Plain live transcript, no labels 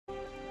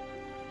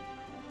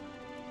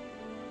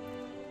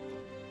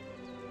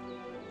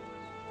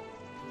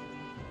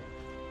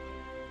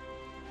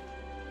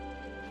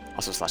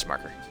Also slash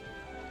marker.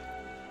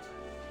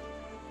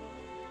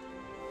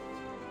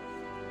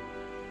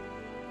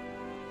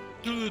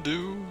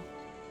 Do.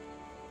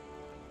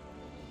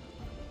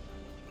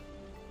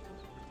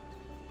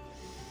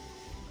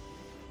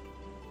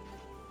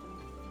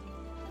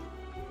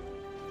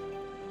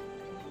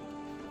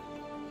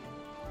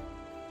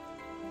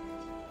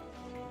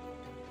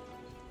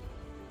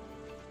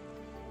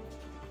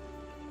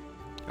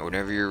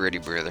 Whenever you're ready,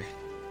 brother.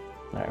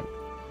 Alright.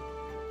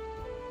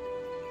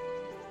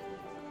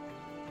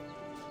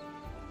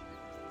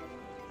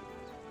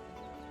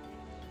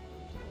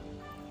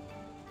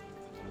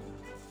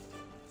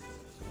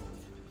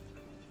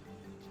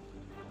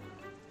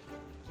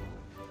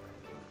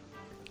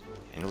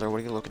 Angler,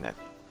 what are you looking at?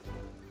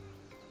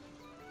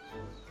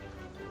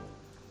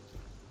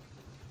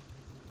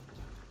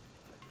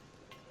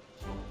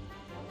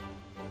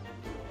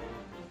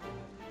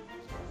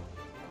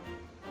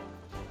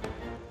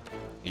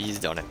 He's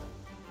done it.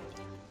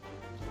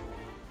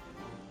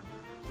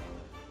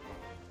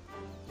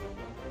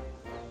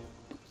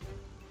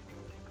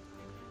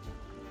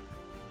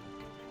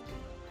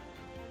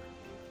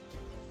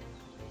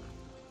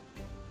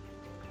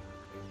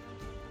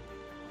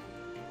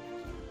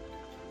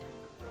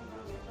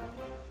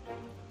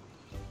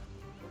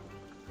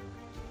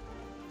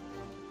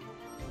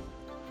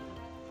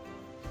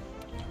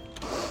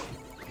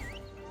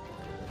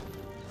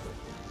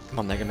 Come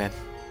on, Mega Man.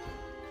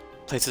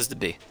 Places to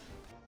be.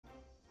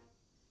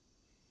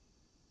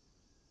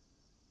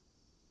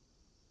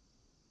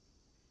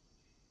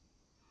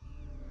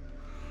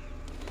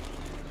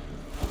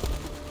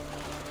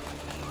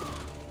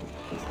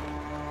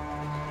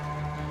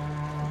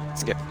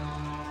 Skip.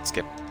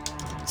 Skip.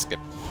 Skip.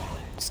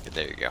 Skip.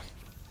 There you go.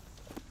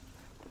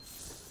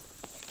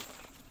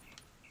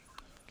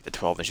 Get the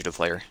 12 and shoot a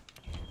flare.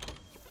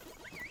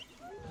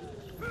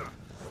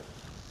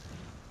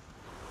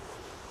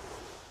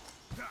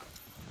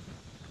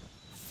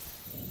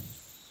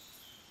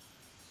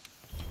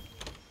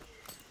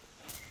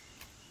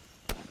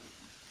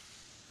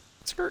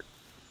 Skirt.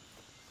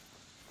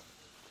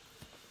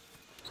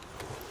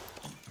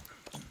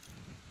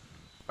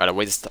 Right,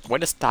 way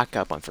to stock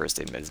up on first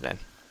aid meds, man.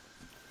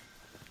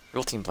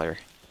 Real team player.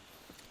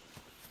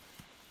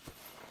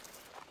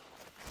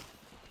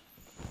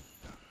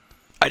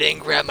 I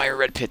didn't grab my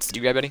red pits. Did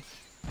you grab any?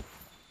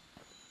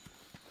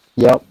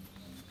 Yep.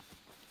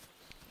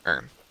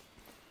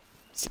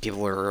 See,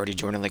 people are already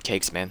joining the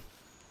cakes, man.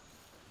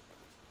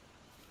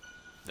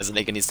 Doesn't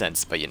make any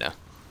sense, but you know.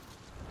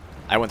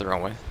 I went the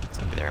wrong way.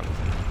 So there I'm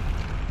with it.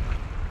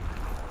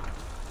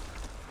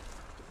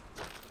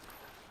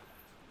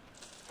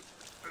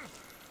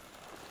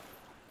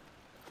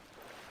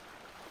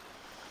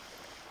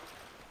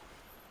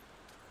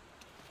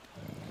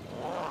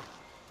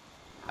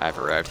 I've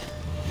arrived.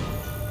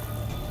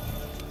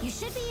 You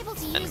should be able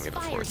to And use we have a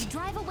fire fourth. to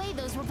drive away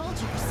those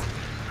revolters.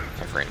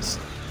 My frames.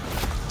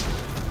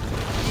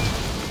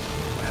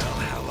 Well,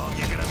 how long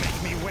you gonna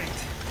make me wait?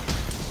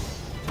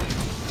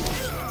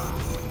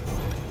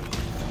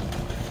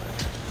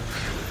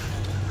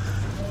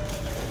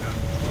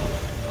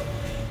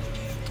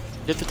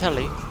 Get the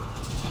telly. If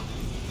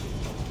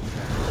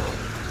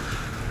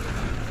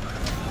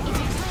you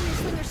time your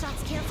swinger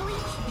shots carefully,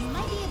 you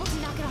might be able to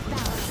knock it off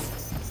balance.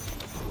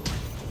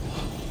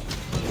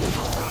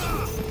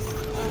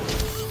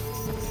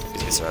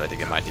 Because I to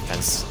get my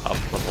defense up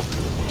level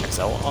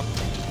XL on.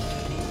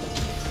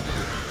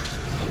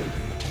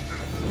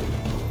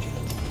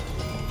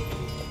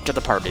 Get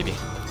the part, baby.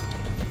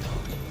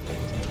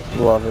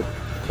 Love it.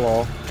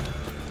 Claw.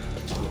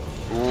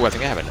 Ooh, I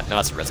think I have it. No,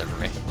 that's a resin for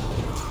me.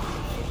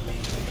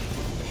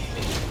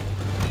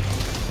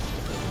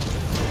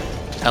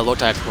 I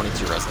looked, I have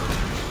 22 resin.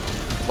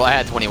 Well, I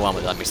had 21,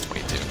 but that makes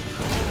 22.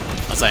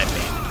 Unless I had 8.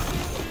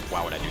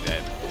 Why would I do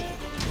that?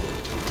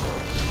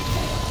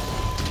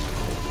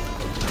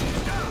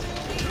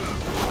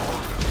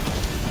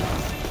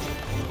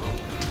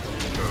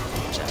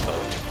 Jumbo.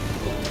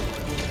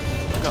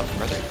 Look up,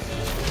 brother.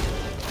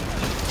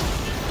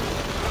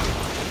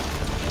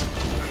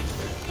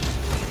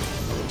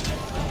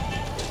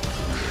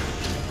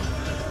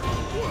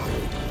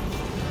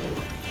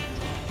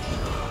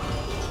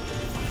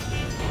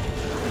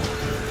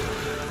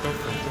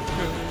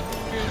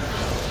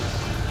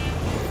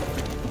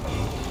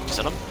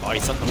 Send him? Oh, he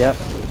sent them. Yep.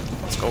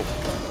 Let's go.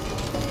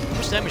 How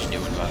much damage you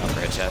doing,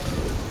 upgrade chat?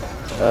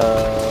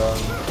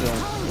 Doing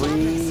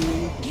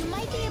 3. You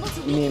might be able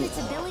to You mean weaken its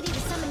ability to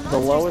summon the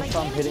monsters lowest by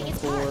I'm hitting damaging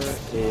its for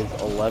parts.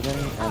 is 11,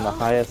 and the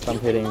highest I'm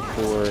hitting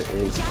for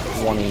is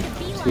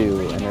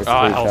 22, and there's 3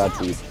 hell.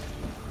 shots each.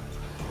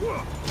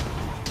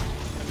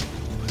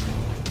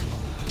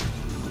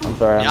 I'm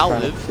sorry, Yeah, I'll I'm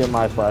trying live. to get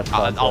my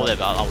flashlight. I'll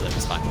live, I'll live,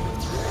 it's fine.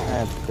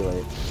 That's too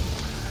late.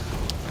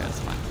 Yeah, that's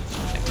fine.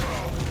 Okay.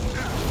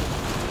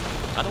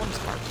 Another one is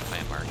marked,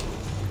 landmark.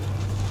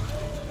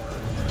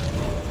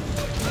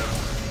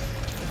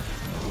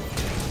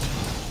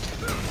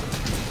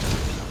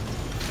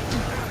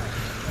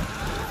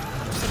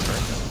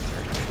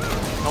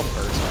 Help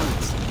birds.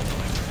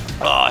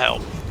 Oh,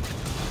 help.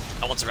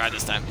 That one's Tried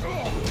this time.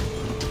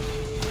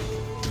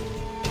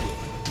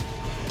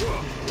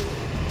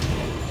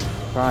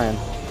 Trying.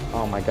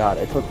 Oh my god,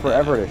 it took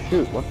forever to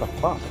shoot. What the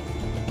fuck?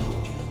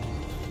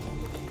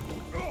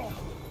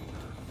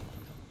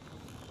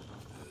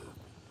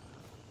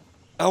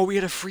 Oh, we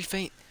had a free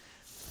feint.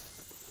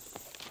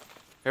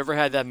 Whoever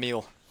had that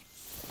meal?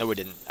 No, we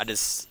didn't.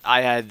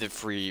 I had the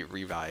free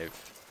revive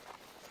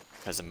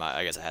because of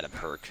I guess I had a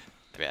perk.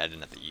 Maybe I didn't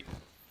have to eat.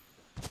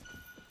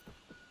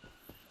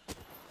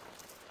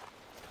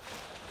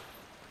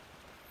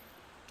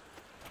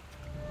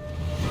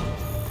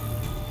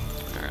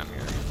 Alright, I'm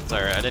here.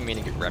 Sorry, I didn't mean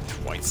to get wrecked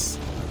twice.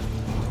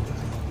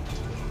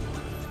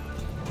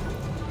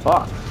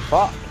 Fuck.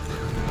 Fuck.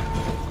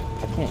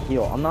 I can't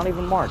heal. I'm not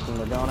even marked and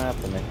they're going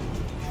after me.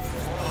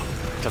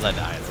 Because I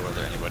died, or was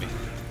there anybody?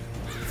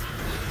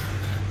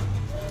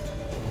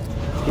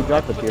 He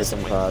dropped the Put this piercing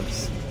away.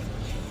 pods.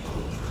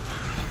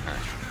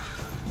 Alright.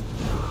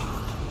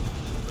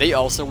 They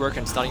also work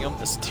on stunning him.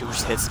 There's 2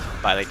 hits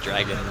by like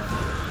dragon.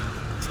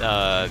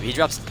 He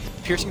drops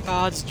piercing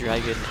pods,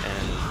 dragon,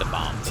 and the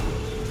bombs.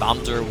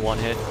 Bombs are 1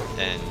 hit,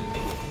 and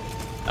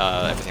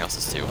everything else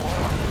is 2.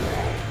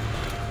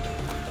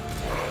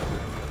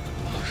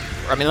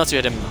 I mean, unless you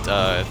hit him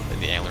in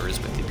the antlers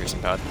with the piercing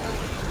pod.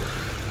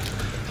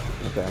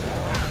 Okay.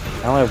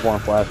 I only have 1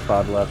 flash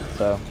pod left,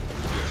 so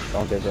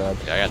don't get grabbed.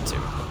 Yeah, I got 2.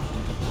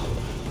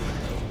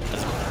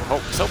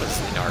 Oh, so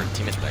our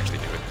teammates would actually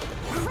do it.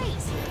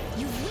 Great!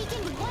 You've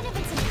weakened one of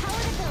its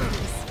empowered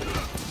abilities.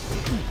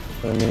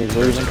 So I mean, he's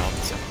losing.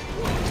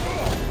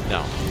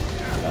 No.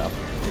 No.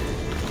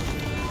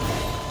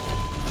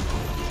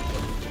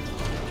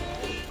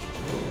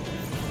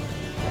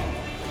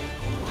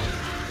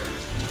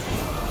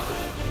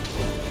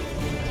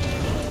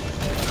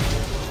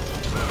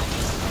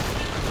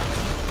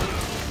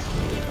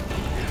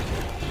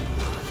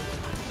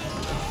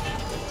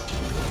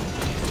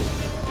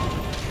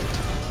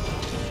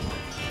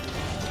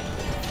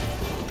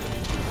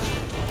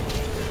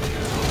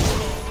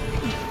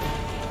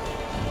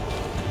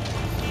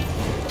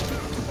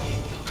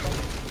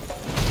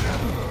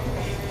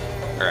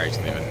 Alright,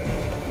 just leave it.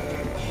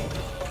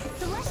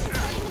 The Legend's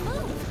starting to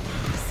move.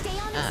 Stay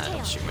on Ah, his don't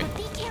tail, shoot me. but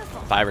be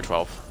careful. 5 or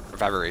 12. Or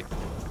 5 or 8.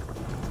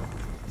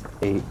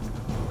 8.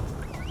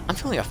 I'm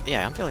feeling a,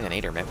 yeah, I'm feeling an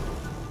 8er, man.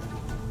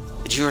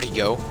 Did you already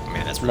go?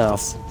 Man, that's No.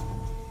 ridiculous.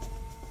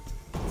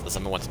 So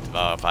someone wants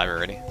 5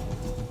 already?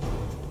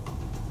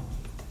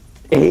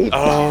 8?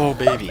 Oh,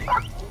 baby.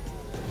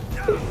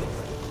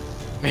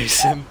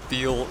 Makes him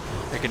feel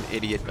like an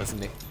idiot, doesn't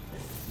he?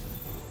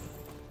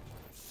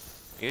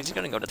 He's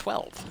gonna go to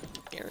 12.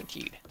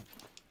 Guaranteed.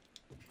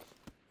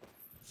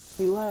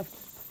 He left.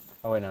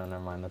 Oh wait, no,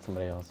 never mind. That's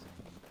somebody else.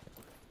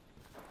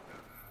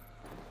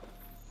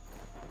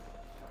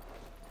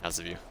 How's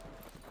the view?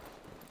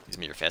 He's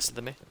you're faster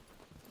than me?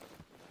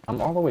 I'm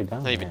all the way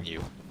down Not here. even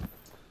you.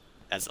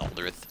 As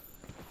Aldereth.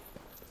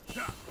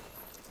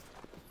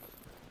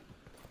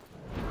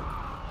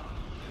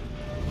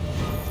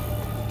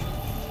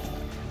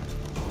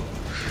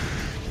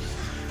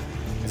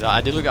 'Cause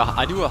I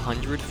do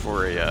 100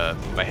 for a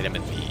if I hit him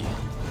in the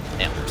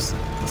antlers.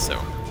 So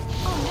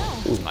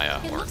Oh no! my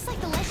It or looks like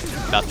the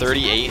Legend's about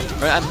 38.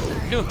 Or I'm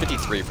doing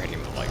 53 for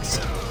hitting the legs.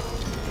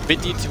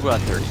 50 to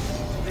 30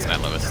 is my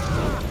lowest.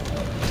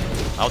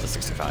 I was at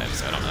 65,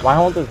 so I don't know. Why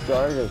won't this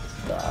Jargus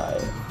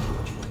die?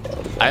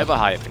 I have a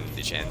high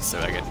affinity chance, so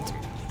I get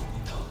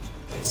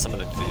some of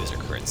the videos are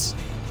crits.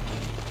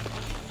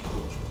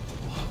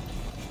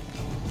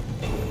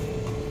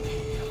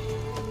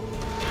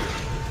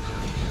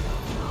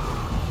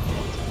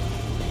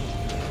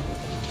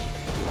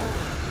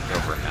 Go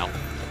for him now.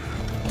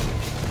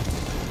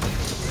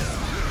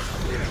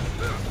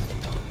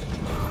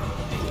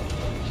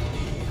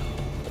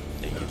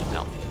 Take it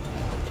now.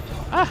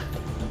 Ah!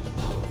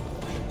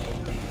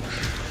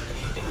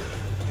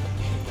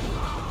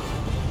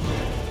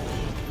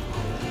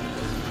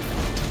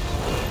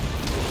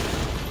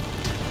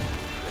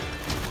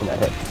 That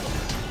hit.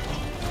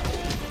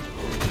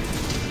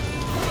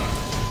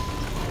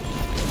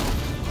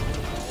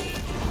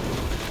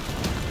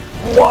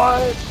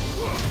 What?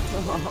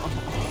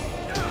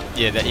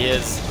 Yeah, that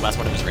is last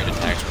one of his range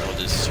attacks where he'll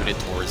just shoot it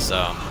towards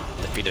the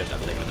feet of the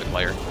other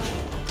player.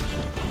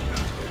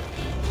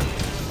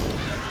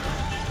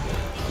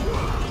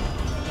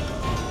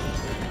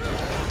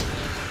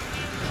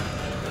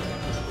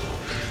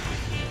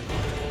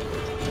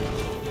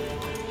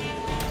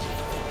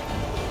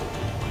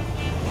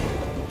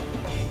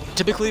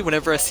 Typically,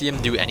 whenever I see him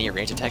do any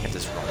range attack, I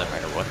just roll no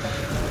matter what.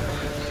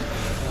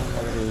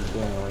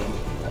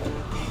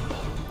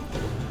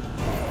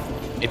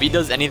 If he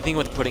does anything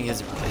with putting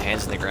his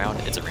hands in the ground,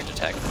 it's a range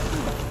attack.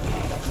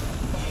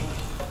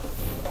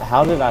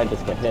 How did I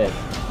just get hit,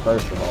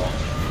 first of all?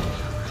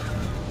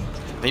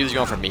 He was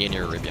going for me and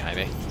you were right behind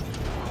me.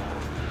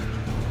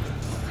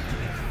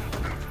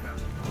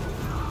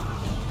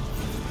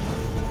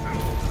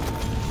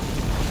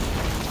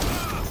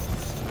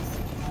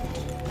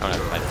 I don't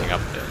have anything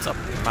up. It's up.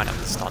 Might have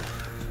the stun.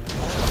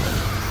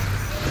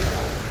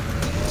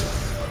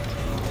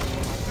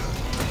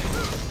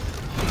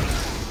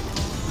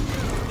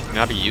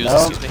 Cannot be used, No,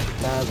 excuse me.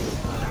 that's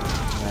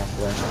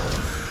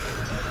actually.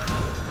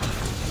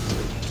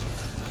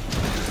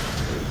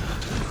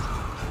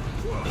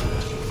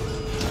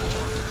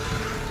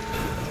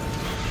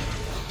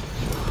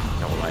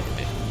 No one like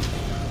me.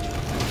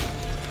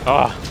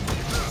 Ah!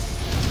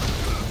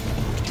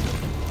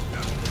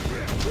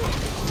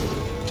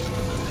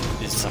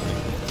 This is something.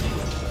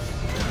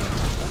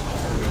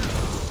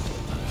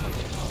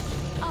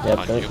 Yep,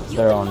 On they're, you.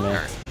 they're on me.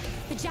 Alright.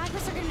 The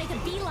Jaguars are gonna make a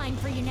beeline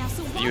for you now,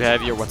 so watch You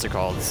have out. your what's it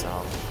called?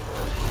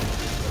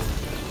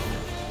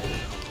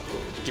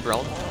 Keep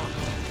rolling.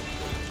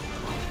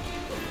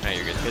 No,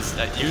 you're good. Because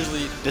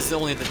usually this is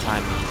only the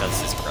time he does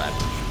his grab.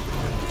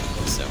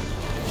 So.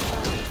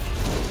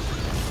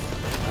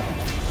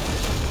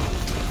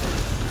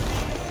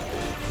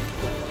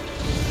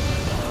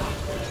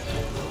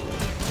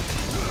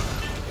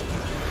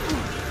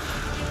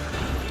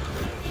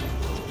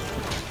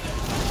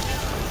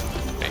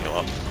 Heal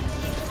up.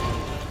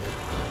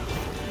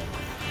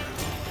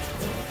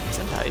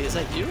 Senpai, is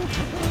that you?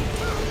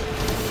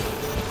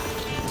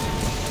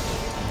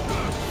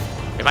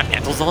 Wait, my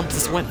mantle's on?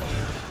 This win.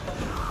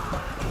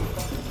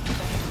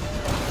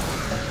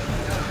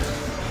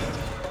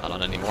 Not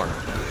on anymore.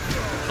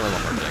 Only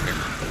one more dagger.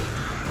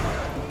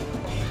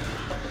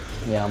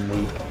 Yeah, I'm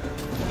weak.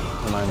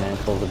 And my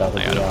mantle's about to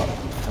I be got out.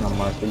 And I'm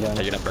marked again.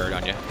 I get a bird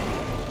on you.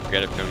 You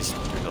gotta go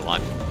through the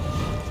line.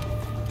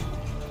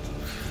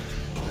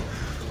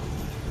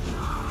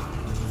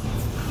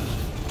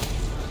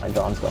 My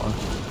Dawn's gone.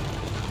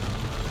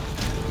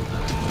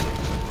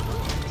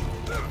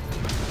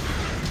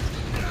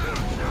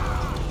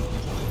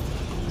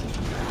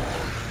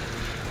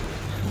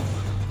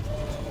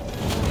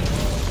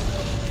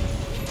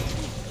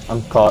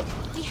 I'm caught.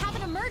 We have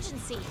an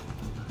emergency.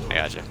 I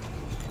got you.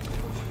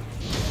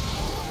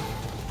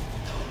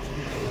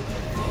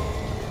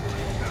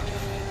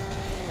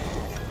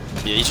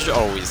 Yeah, you should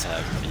always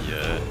have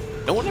the,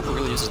 no one ever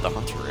really uses the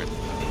Hunter Rune,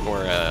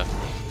 or,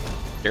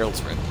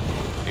 Herald's Rune.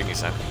 Give me a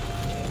sec.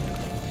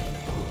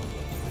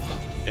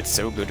 It's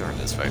so good during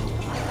this fight.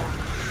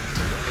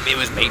 I mean, it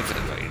was made for the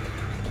fight.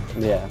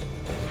 Yeah.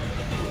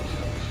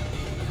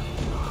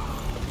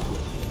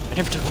 I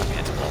never took my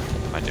mantle off.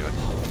 What am I doing?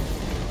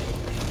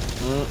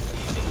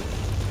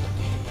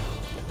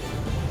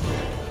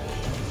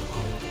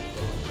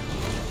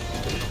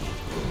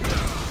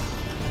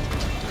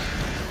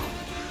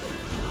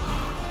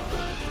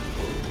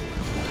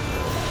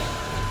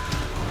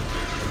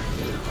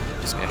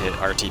 Just gonna hit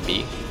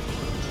RTB.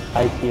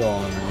 I heal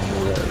and then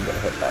immediately get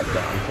hit back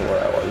down to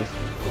where I was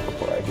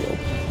before I healed.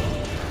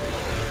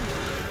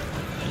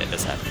 It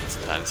does happen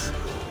sometimes.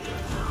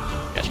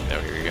 Gotcha,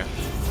 though, here you go.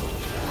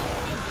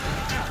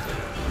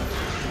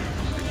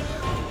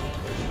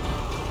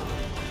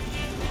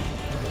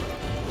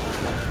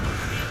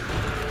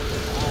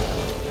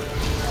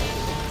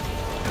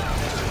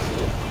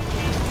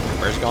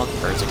 Bird's gone?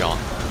 Birds are gone.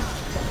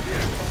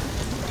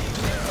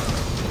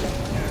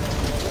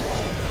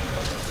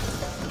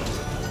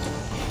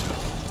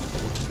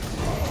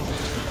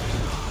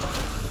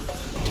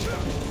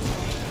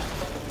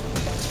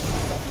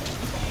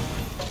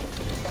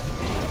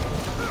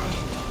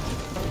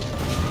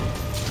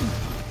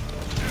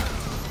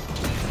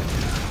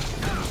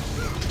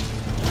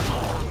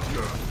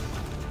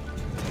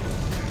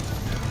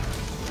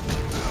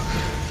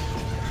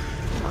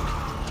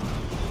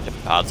 The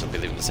pods will be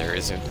leaving this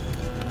area soon.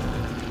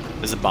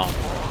 There's a bomb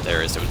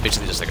there, so it's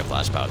basically just like a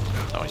flash pod.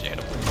 Oh, you hit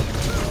him.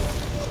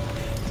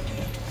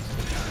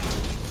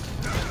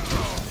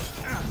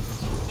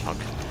 Punk.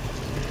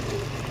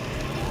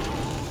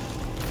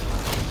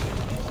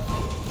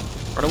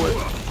 Run away.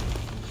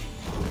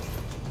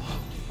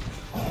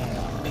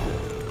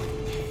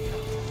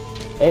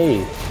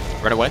 Hey!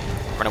 Run away.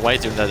 Run away,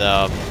 doing that,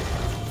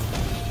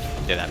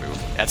 yeah, that move.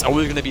 That's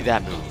always gonna be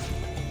that move.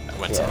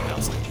 When something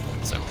else.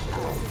 So.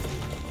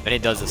 Then he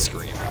does the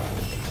scream.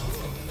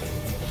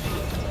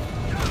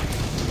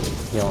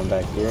 Healing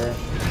back here.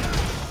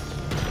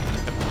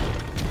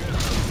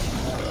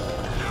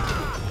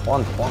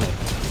 120.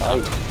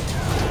 Nice.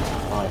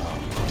 Nice.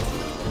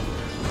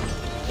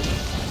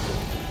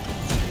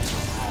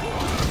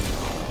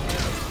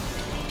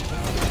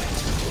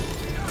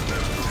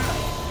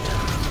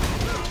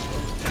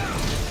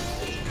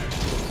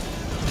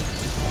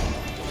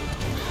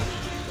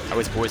 I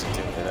was poisoned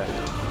too.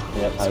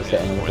 Yep, I was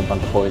hitting with a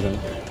bunch of poison.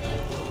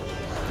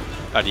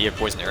 Oh, do you have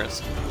poison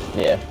arrows?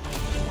 Yeah.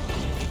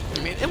 I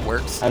mean, it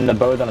works. And the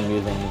bow that I'm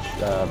using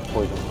is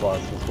poison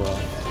plus as well.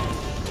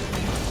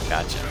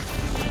 Gotcha.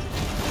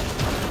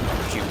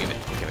 You mean it?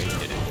 Okay, wait, you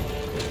did it.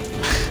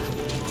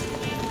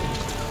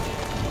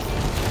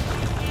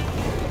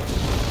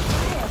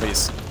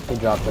 Please. He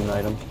dropped an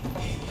item.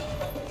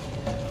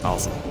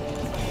 Awesome.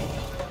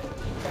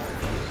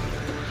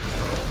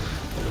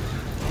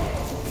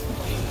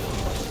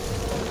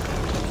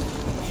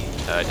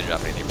 I didn't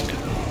drop anything from me.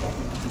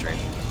 Drain.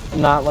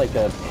 Not like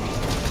a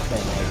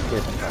thing like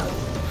piercing powder.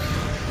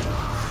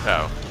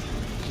 Oh.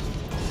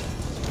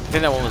 I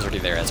think that one was already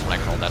there. That's when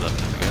I called that up.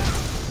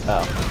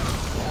 Oh.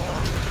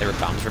 They were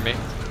bound for me.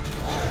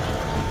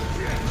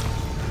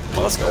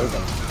 Well, let's go.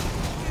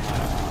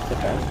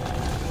 Okay.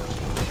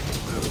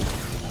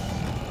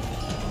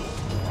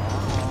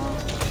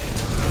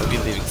 We'll be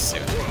leaving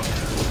soon.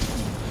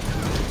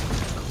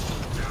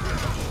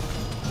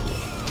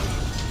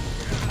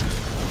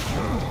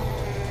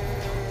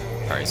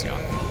 Alright, he's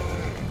gone.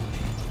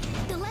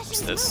 The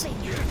Lesion's this?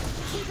 moving.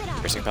 Keep it up.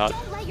 Piercing pod?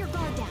 Don't let your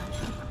guard down.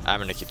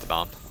 I'm gonna keep the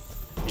bomb.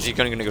 He's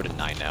gonna go to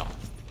 9 now.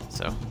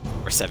 So,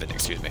 or 7,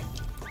 excuse me.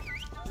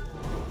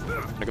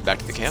 I'm gonna go back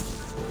to the camp.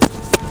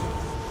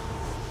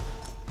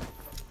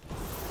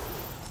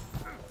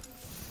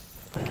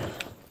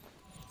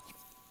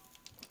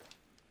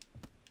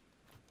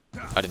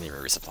 I didn't even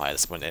resupply,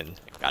 this went in and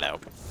got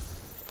out.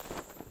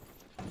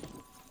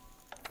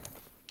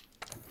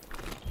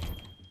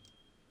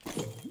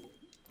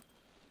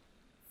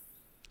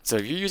 So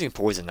if you're using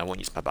poison, I won't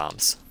use my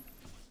bombs.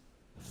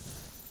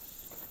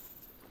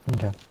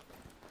 Okay.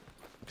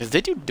 Because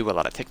they do a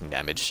lot of ticking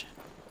damage.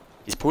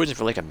 He's poisoned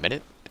for like a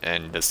minute,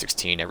 and does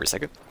 16 every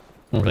second.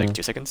 Or like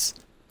 2 seconds.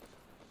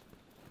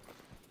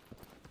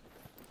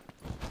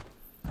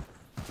 I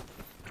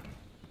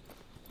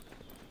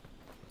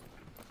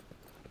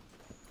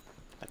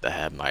have to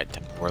have my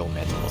temporal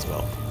mantle as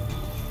well.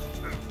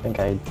 I think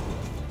I...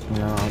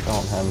 No, I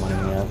don't have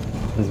mine yet.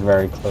 It's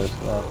very close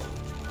though.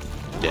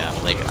 Yeah,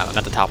 I'm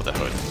at the top of the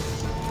hood.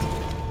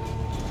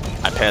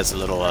 I passed the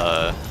little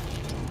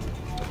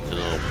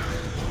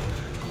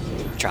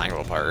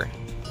triangle part.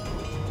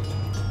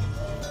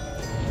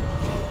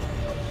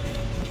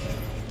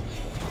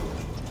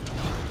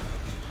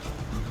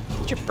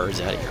 Get your birds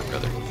out of here,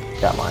 brother.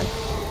 Got mine.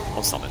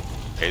 I'll summon.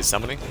 Okay,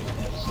 summoning?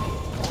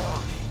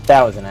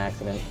 That was an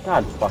accident.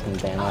 God fucking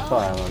damn, I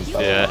thought I was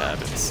Yeah, it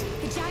happens.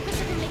 The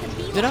Jaguars are gonna make a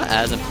beeline They're not for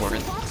as you now, so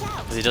important, watch out.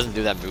 because he doesn't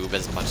do that move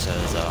as much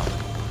as,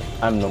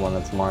 I'm the one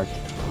that's marked.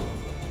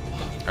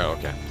 oh,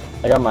 okay.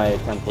 I got my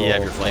temporal. Yeah,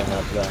 your flame.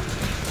 up there.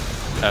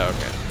 Oh,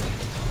 okay.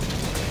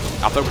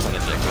 I'll focus on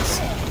Invictus.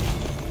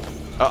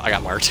 Oh, I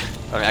got marked.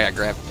 I mean, I got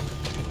grabbed.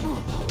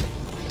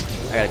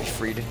 I gotta be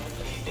freed.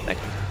 Thank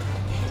you.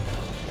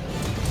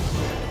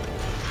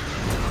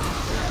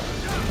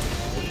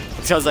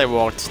 Because I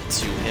walked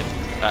to him.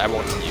 I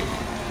walked to you.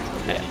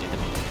 Yeah, you did him.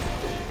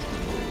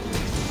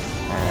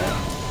 Alright.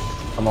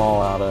 I'm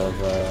all out of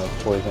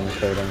poison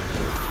trading.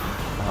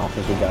 I don't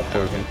think we got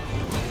poison.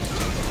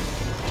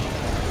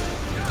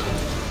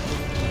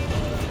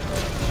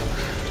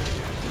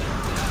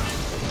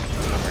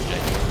 Remember,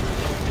 Jake.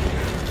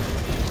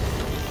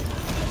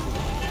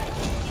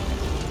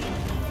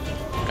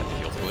 Got the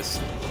heal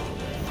twist.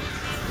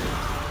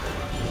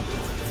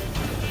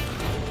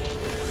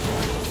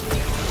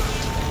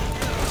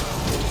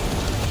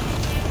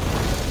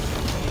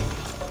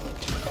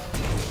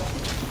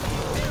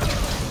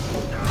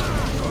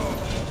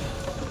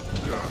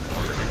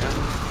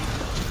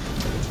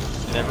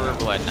 Never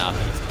will I not be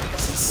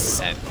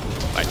sent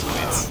by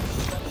teammates.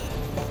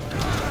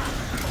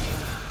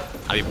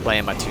 I'll be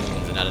playing my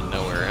tunes and out of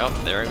nowhere. Oh,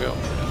 there I go.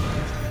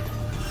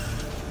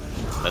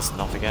 That's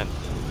enough again.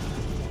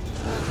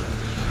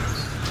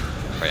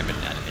 Sorry, I'm an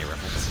anime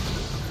reference.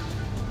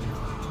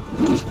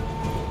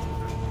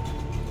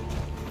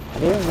 I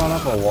didn't run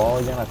up a wall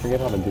again. I forget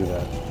how to do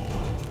that.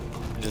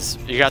 Just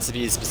you got to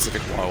be a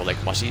specific wall with like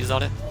mushies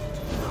on it.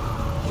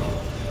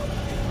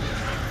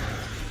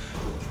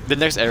 The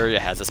next area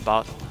has a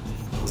spot.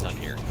 It's not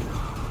here.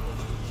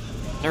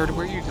 Nerd,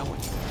 where are you going?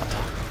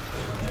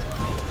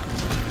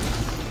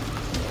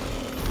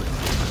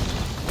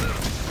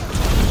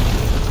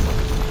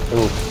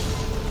 Ooh.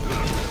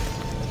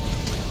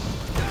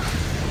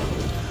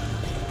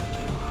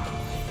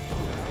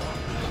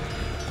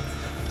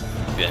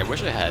 Yeah, I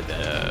wish I had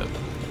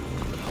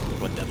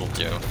what Devil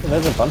Joe.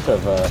 There's a bunch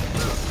of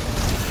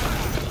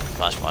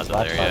Flash Plaza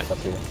flash there, yeah. spots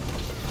up here.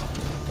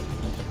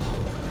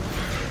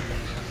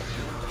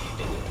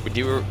 We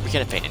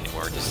can't faint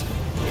anymore, just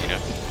you know.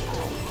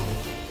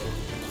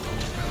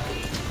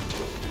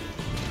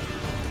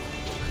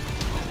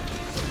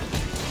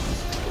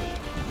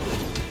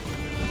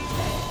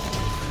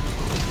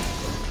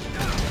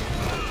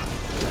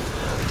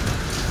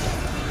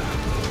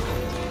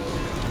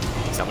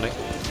 Summoning.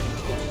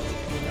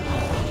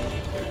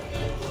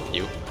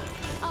 You.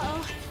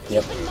 Uh-oh. Yep.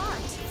 You've been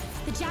marked.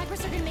 The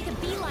Jaguars are gonna make a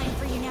beeline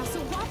for you now,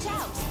 so watch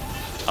out.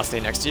 I'll stay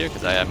next to you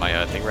because I have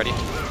my thing ready.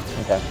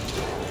 Okay.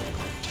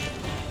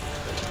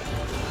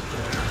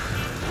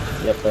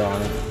 Yep, they're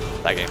on it.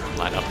 That game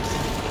line up.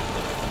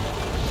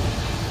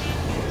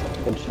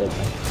 Good shit,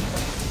 man.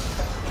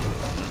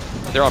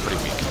 They're all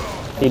pretty weak.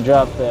 He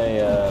dropped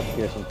a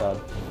piercing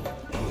pod.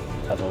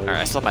 I believe.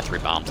 Alright, I still have my 3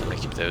 bombs. I'm gonna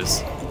keep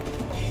those.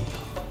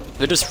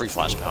 They're just free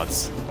flash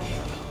pods.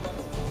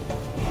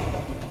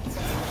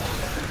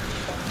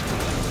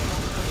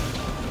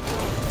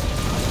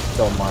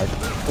 Still marked.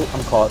 Ooh,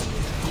 I'm caught.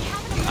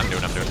 I'm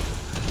doing.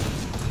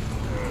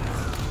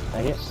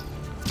 Dang it.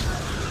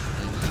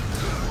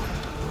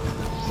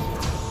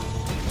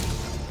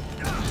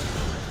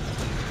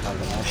 That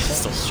was an accident.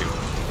 Still shooting.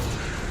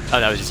 Oh,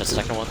 that was just a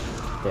second one?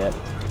 Yeah.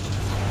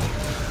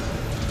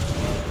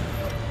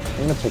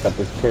 I'm gonna pick up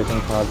this piercing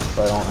pod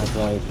so I don't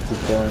accidentally keep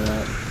killing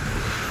that.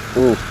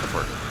 Ooh. Go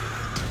for it.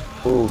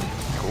 Ooh.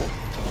 Cool.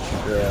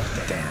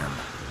 Yeah. Damn.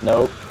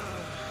 Nope.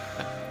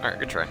 Alright,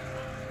 good try.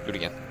 Do it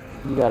again.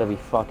 You gotta be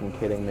fucking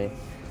kidding me.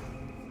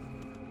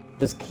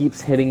 Just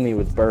keeps hitting me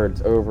with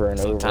birds over and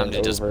over Sometimes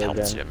and it just over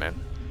pelts again. you, man.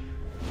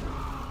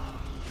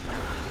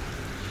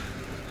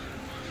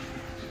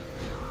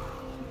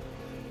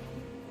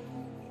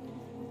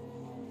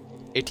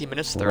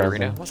 $18 third Resin.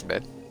 arena. Wasn't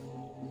bad.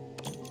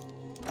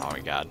 Oh my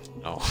god.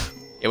 Oh.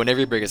 Yeah, whenever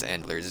you break his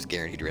antlers, it's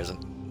guaranteed resin.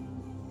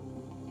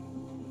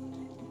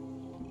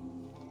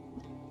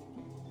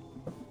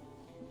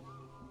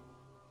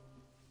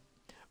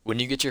 When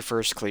you get your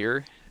first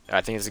clear,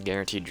 I think it's a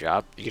guaranteed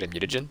drop, you get a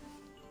mutagen.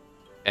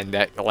 And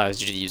that allows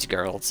you to use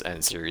Geralt's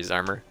and Series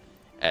armor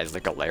as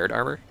like a layered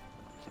armor.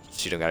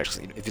 So you don't gotta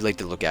actually, if you like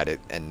to look at it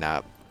and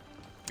not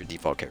your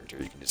default character,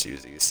 you can just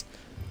use these.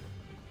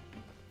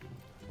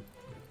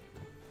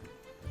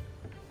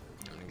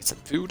 I'm gonna get some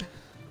food.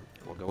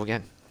 We'll go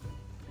again.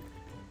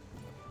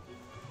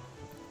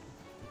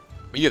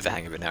 But you have the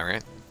hang of it now,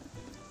 right?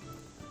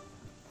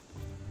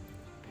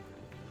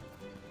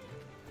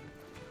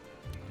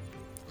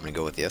 I'm gonna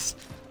go with this.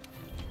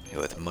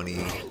 Go with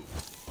money.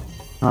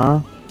 Huh?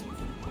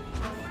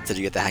 Said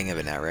you get the hang of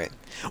it now, right?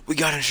 We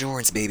got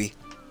insurance, baby.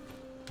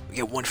 We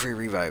get 1 free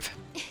revive.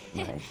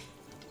 Nice.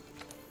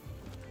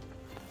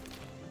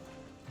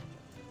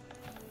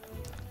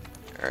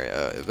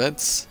 Alright,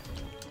 events.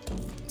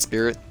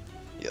 Spirit.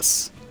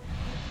 Yes.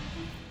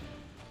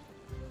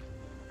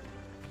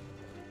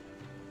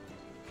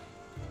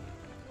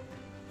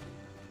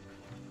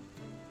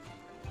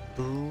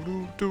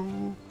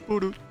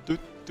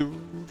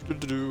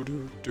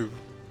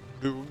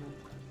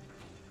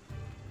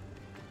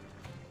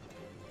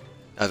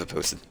 I have it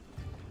posted.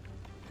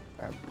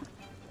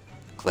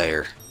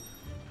 Claire.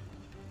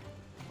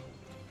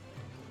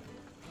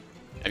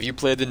 Have you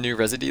played the new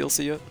Resi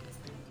DLC yet?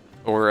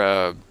 Or,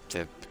 no,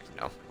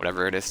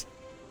 whatever it is.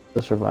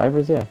 The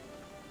survivors, yeah.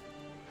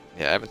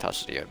 Yeah, I haven't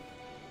touched it yet.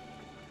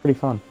 Pretty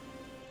fun.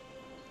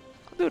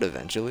 I'll do it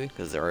eventually,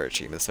 because there are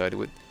achievements side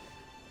to it.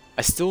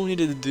 I still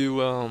needed to do,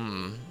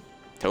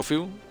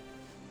 Tofu.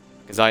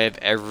 Because I have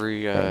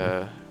every,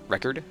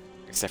 record,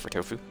 except for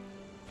Tofu.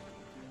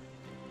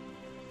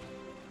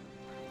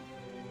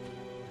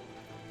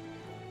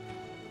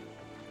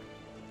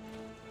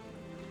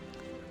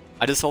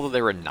 I just saw that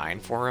there were 9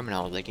 for him, and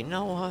I was like, you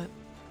know what?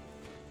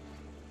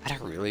 I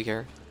don't really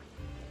care.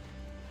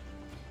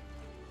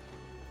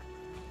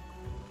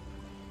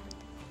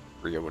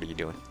 Rio, what are you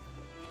doing?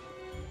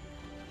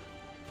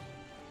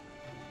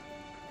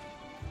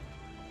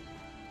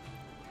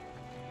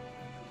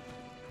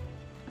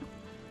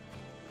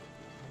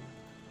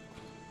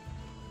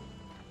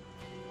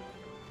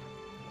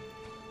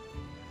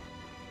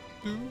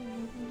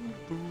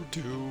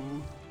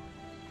 Do.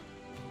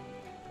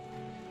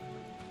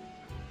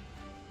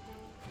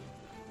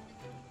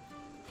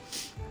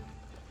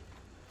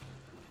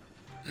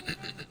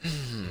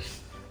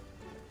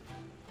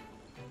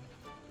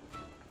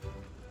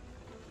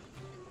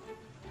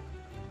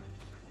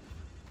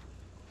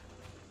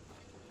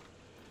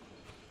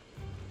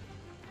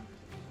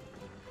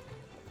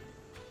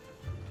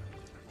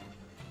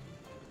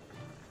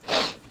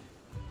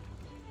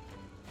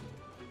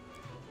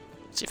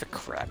 See if a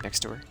crab next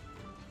door.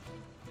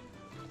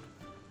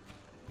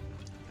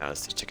 No,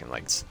 it's the chicken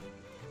legs.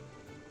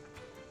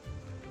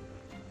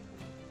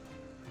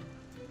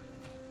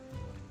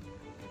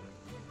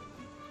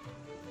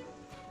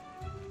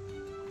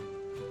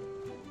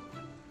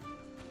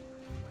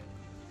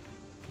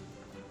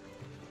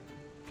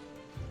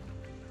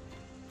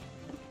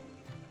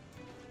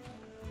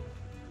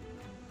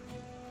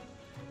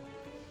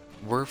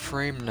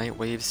 Warframe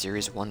Nightwave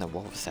Series 1 The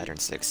Wolf of Saturn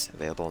 6,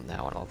 available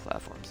now on all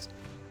platforms.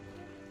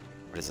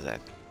 What is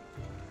that?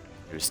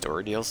 New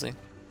story DLC?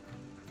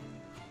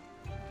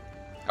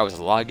 I was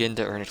logged in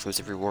to earn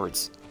exclusive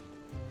rewards.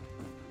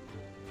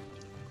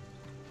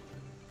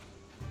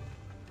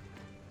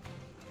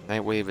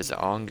 Nightwave is an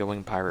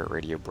ongoing pirate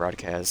radio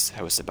broadcast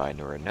hosted by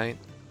Nora Knight.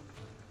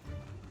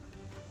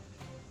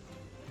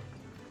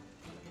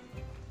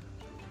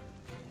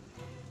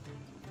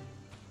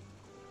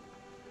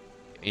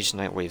 In each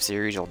Nightwave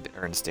series, you'll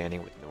earn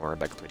standing with Nora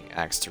by completing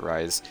acts to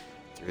rise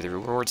through the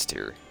rewards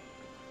tier.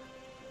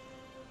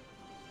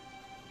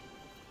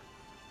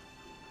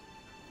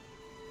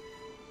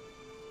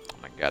 Oh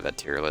my god, that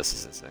tier list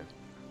is insane.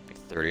 Like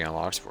 30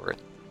 unlocks for it.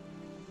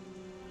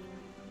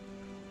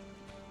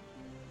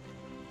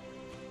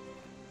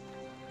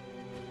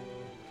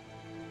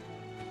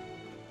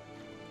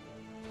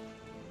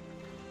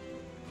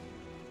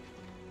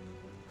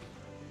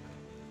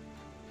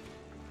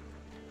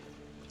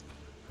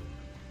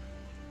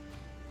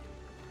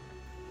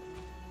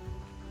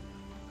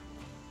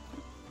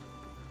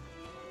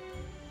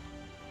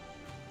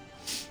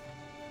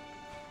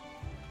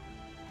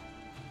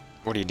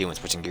 What are you doing,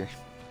 switching gear?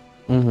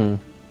 Mm-hmm.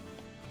 What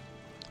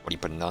are you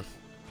putting on?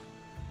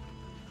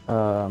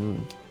 The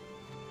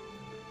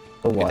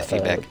Give me what? the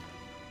feedback.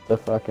 The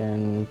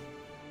fucking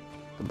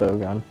The bow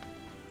gun.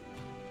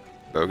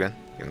 Bowgun,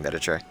 giving that a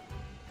try.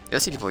 I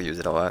see people use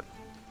it a lot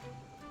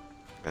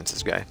against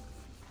this guy.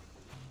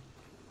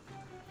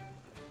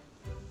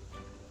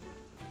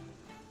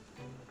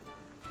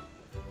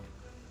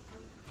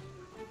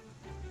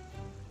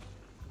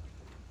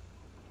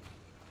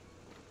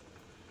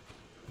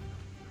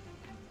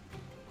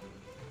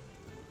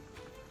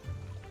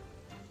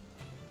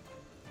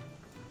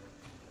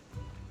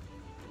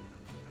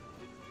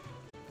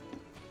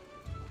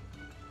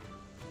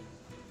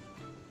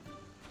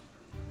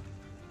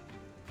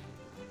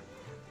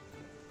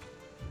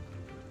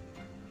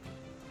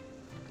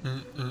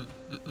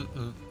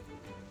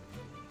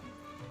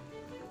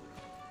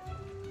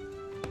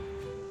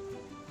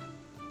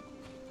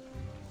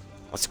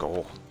 Let's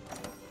go.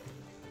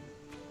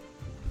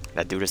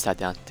 That dude just sat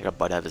down, took a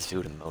bite out of his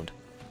food and moaned.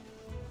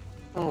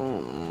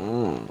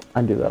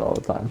 I do that all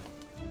the time.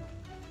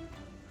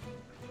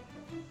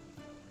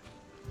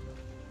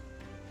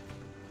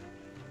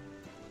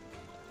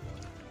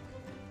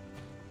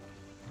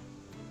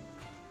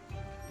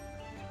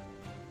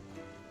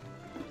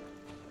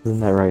 Isn't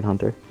that right,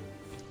 Hunter?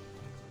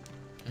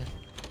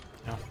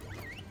 No.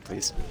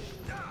 Please.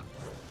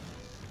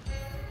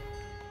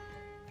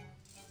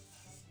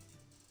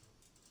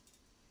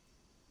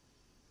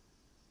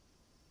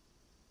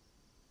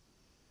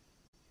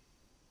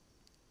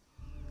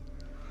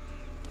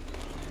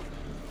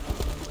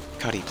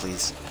 Cuddy,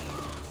 please.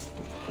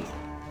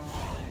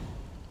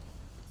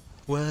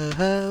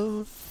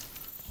 Whoa.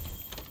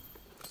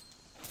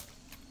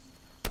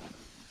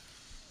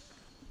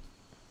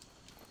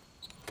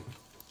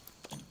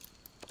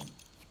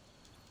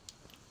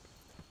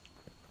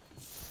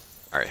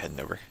 Alright, heading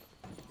over.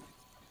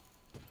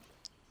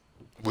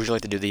 Would you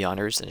like to do the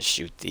honors and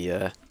shoot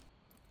the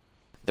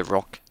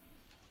rock?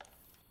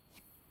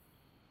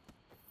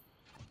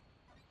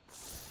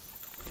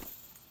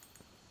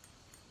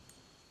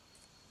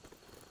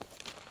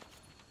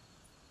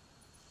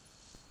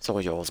 It's all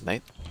yours,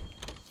 mate.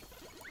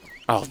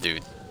 Oh,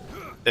 dude.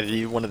 If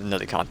you wanted to know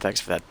the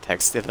context for that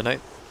text the other night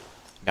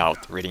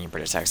about reading a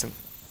British accent,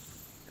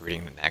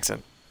 reading an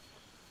accent,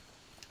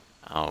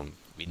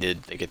 we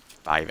did like a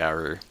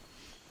 5-hour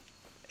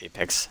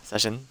Apex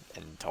session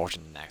and talked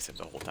in an accent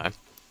the whole time.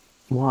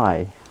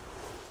 Why?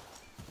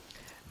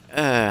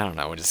 I don't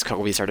know.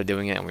 We started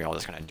doing it and we all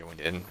just kind of joined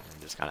in and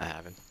it just kind of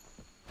happened.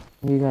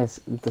 You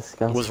guys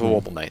disgust It was me.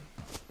 horrible, mate.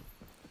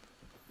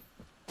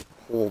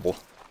 Horrible.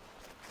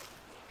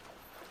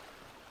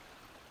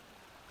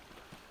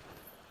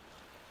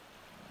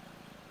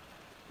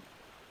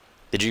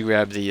 Did you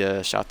grab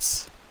the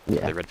shots?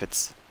 Yeah. The red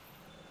pits?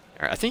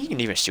 Alright, I think you can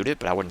even shoot it,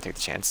 but I wouldn't take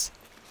the chance.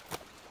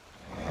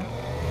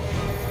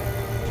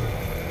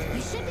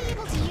 You should be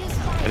able to use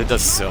fire. And it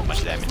does so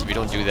much damage. If you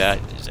don't do that,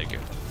 it's like,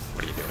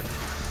 what are you doing?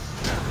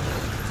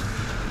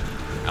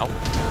 Ow.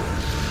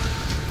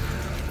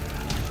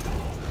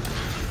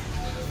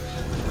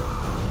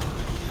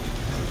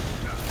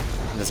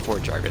 And this poor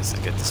Jargus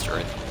get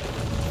destroyed.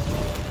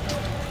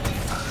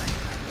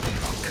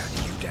 I'll cut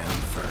you down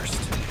first.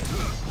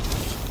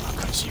 I'll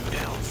cut you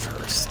down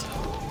first.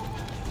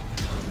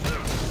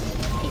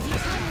 If you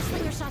time your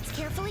slinger shots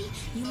carefully,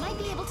 you might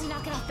be able to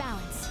knock it off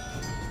balance.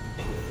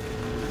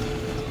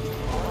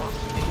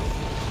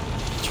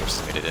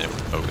 Just made it in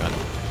with a bow gun.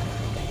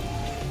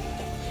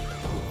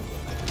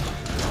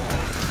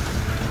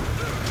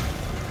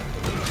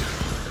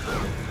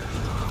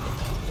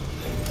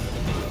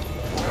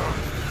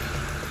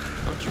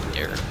 Don't you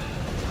dare.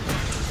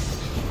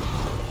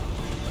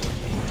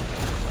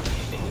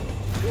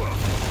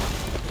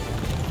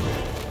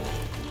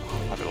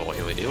 Pop a little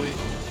hilly dilly.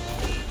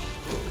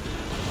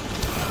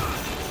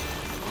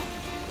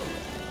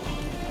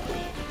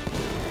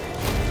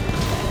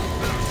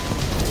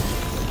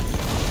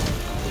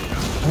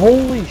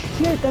 Holy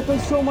shit, that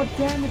does so much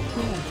damage to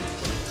him.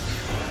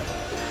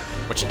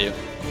 What you do?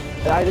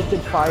 I just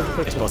did 5 hits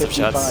to Explosive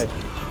 55. shots.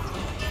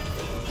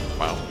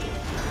 Wow.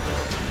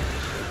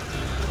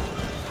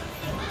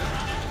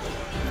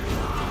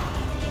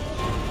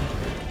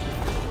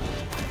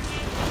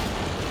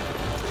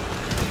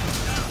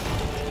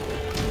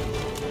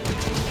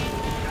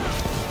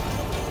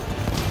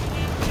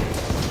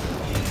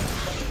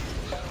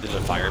 Did it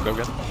a fire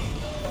bowgun?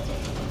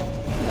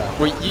 No.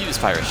 Well, you use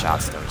fire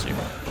shots, don't you?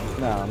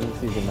 No, I'm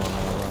just using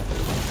normal.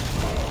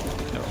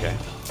 Okay.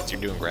 So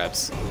you're doing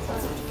grabs.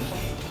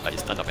 I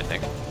just stunned up, I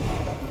think.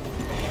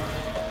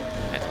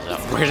 And,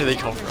 where do they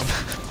come from?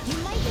 You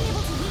might be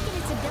able to weaken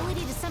its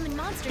ability to summon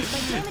monsters by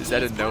damaging Is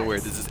out its of nowhere?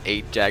 guards. This is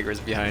 8 Jaggers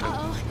behind him.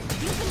 Uh-oh,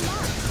 you've been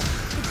marked.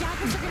 The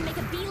Jackals are gonna make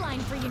a beeline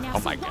for you now, Oh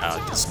so my watch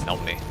god, out. just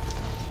smelled me.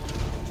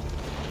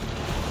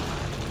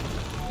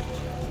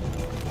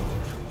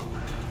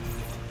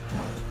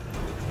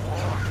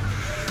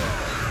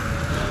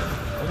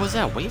 What was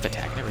that wave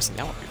attack? Never seen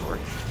that one before.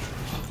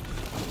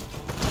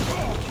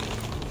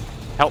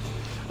 Help!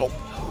 Oh!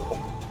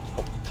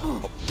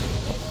 Oh!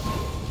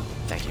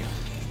 Thank you.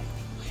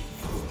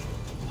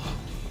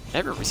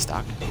 Never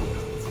restock.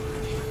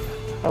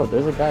 Oh,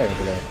 there's a guy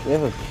over there. We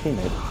have a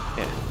teammate.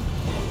 Yeah.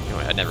 You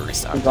anyway. I never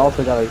restocked. He's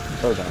also got a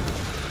bow gun.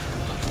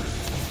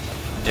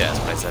 Yeah, that's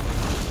what I said.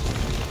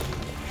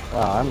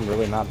 Wow, I'm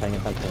really not paying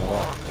attention at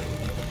all.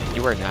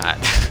 You are not.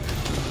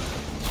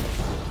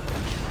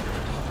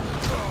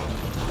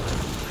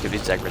 Dude,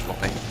 these Jaggers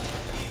won't me.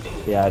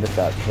 Yeah, I just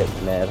got hit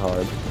mad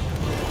hard.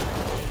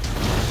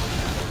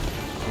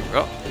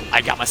 Oh,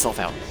 I got myself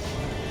out.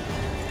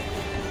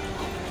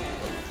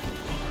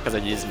 Because I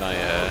used my,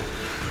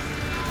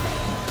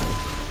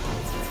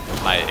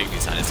 my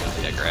Ignisign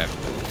to get grabbed.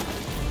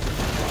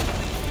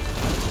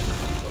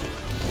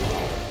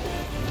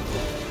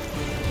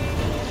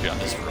 Dude, I'm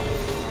just rolling.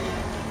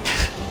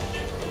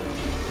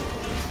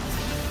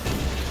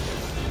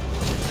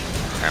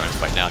 Alright, I'm gonna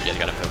fight now if you guys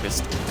got him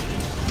focused.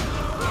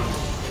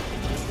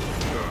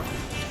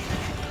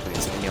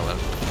 Please leave me alone.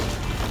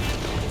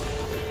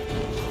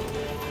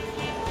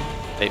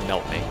 They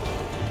melt me.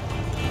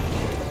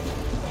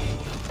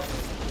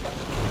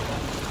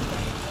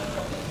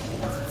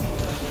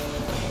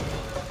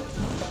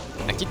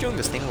 I keep doing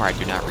this thing where I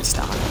do not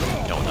restock.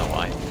 I don't know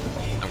why.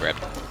 I'm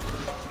grabbed.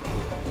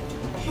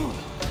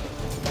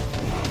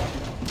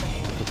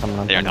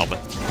 They aren't helping.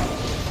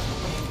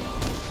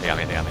 They got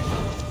me, they got me.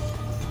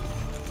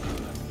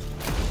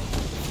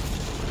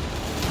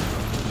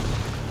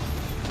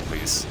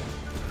 Please.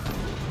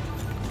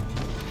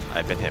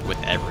 I've been hit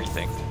with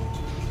everything.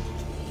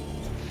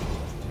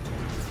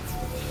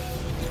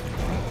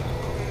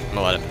 I'm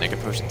gonna let him make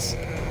potions.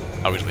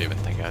 I was leaving,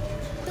 thank God.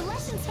 The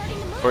lesson's starting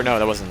to move. Or no,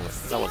 that wasn't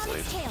Stay leave. on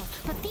its tail,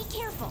 but be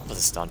careful. That was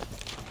a stun.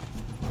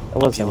 I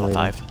wasn't Feeling leaving.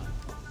 5.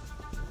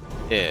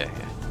 Yeah.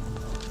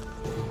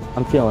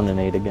 I'm feeling an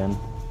 8 again.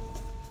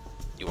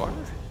 You are?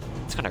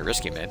 It's kinda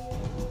risky, man.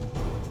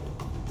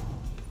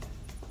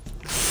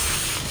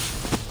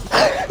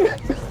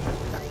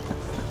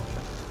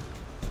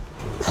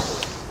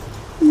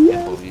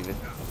 Can't believe it.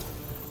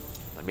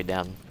 Let me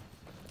down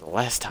the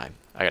last time.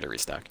 I gotta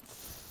restock.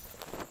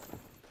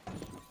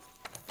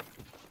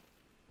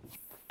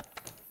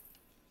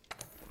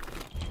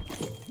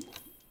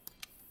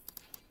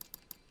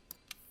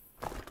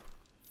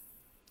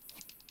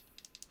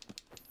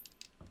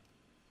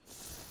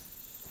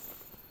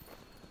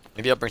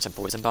 Maybe I'll bring some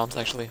poison bombs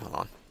actually. Hold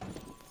on. I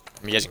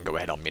mean, you guys can go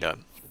ahead, I'll meet up.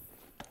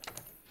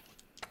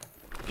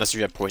 Unless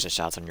you have poison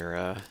shots on your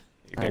you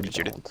I can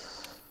shoot it. don't.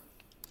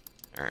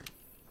 Alright.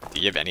 Do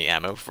you have any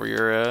ammo for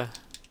your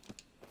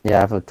Yeah, I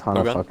have a ton bow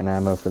of gun? fucking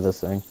ammo for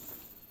this thing.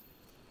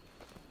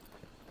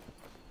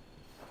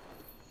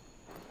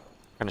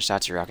 What kind of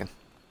shots you rocking?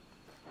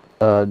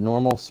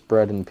 Normal,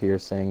 spread, and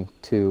piercing,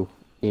 2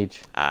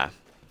 each. Ah.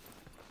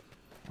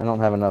 I don't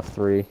have enough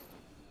 3.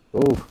 Ooh,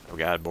 Oh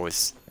god,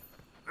 boys.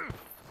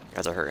 You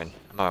guys are hurting.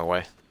 I'm on my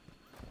way.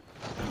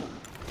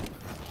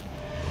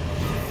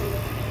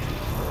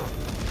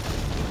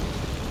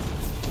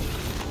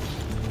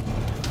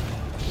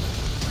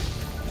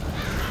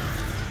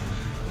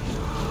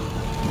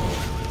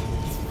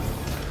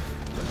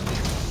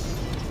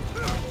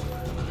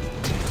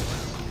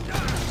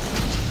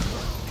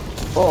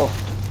 oh,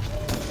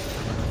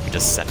 You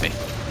just sent me.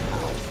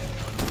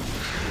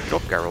 Go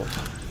up, Garrow.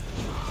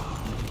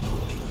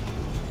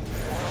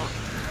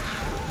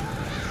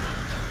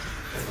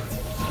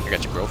 I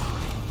got you, bro.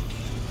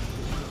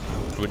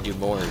 Wouldn't do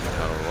more, even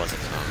though it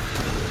wasn't.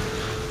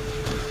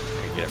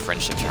 I could get a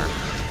friendship charm.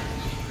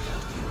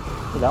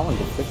 that one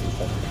did 60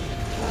 seconds.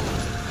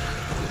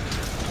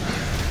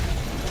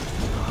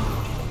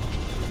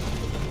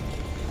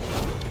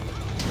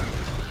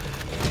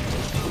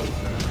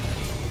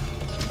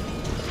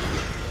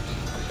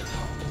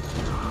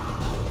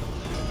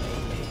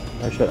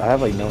 Oh shit, I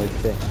have like no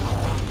HP.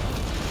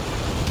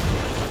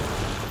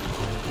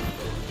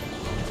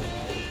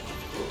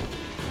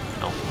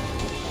 No.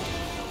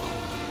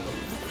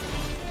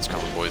 Let's go,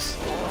 boys.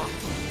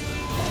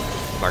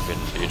 Mark and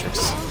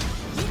Beatrix.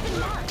 You've been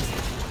marked. The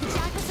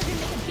jackals are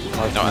gonna make a beeline.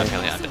 Mark No, me.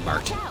 apparently I've been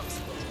marked. Watch out.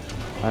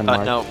 I'm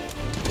marked. No.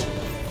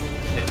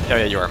 Oh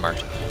yeah, you are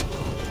marked.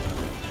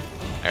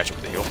 I got you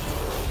with the heal.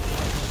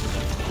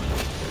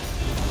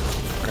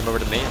 Run him over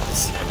to me.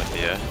 Let's hit him with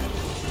the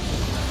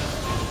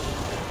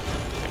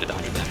I did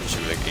 100 damage to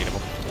the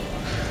gainable.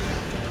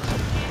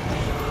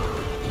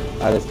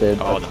 I just did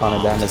Oh, a the ton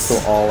of damage bombs. to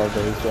all of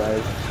those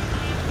guys.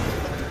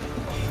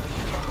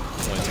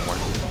 It's only 2 more.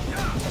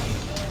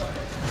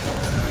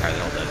 Alright,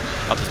 they're all dead.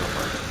 Oh, there's one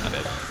more. I'm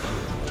dead.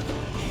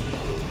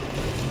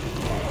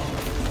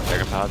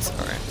 Dragon pods?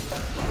 Alright.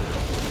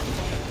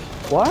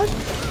 What?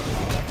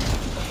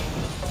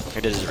 He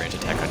did his range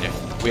attack on you.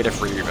 We had a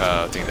free thing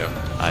though.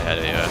 I had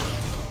a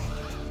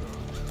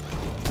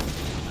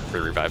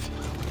free revive.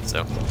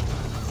 So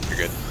you're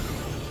good.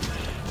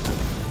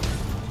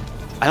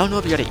 I don't know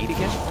if you gotta eat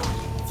again.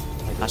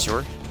 Not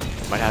sure.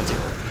 Might have to.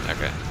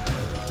 Okay.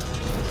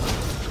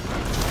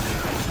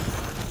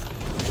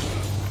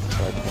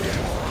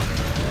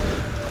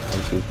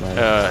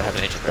 I have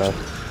an ancient stuff.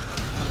 version.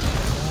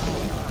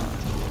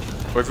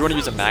 Or if you want to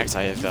use a max,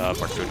 I have Mark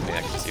Food with me.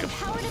 I can just eat them.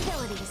 Powered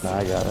abilities. Nah,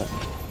 I got it.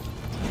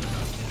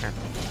 Here.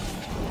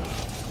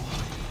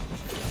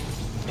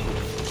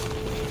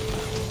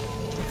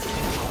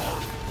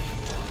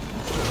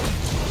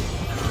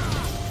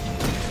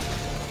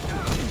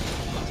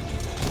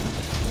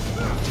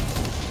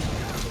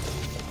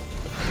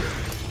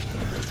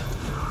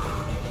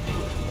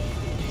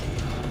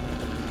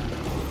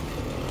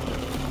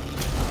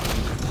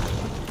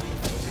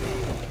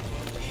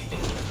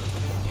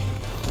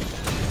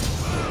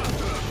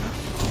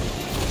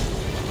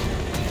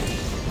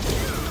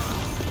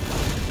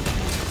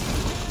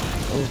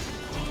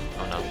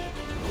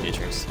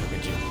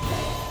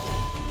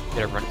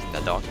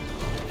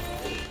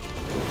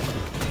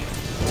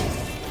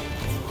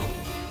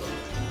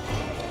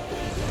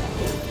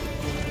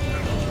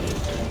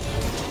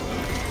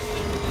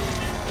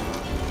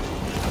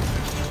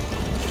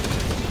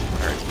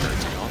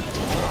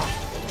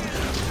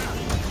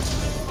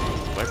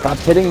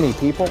 hitting me,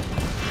 people. Dude,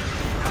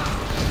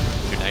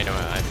 now you know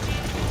I.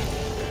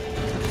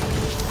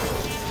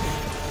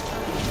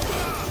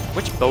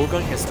 Which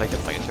bowgun gets like the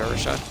flamethrower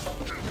shot?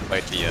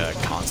 Like the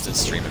constant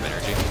stream of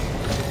energy.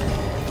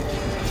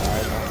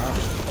 I don't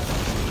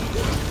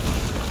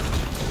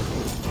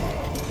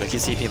know. Like you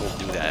see people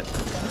do that.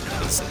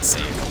 It's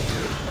insane.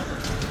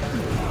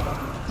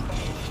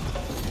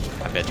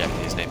 I bet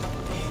Japanese name.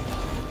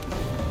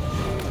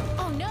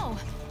 Oh no!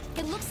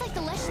 It looks like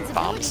the Lesion's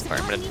Bombs. abilities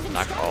Alright, I'm have gotten gonna even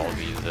knock all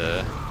stronger. these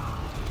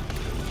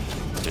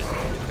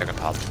they're gonna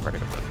pause the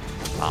particle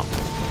bomb.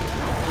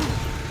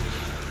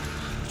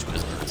 Which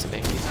was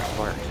something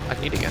or I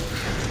can eat again.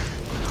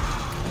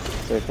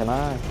 So can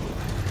I?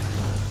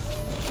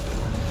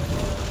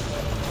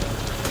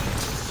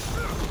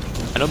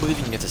 I don't believe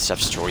you can get the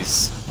chef's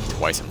choice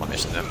twice in one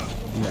mission though. No.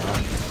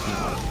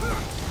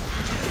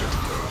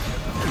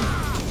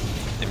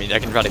 I mean I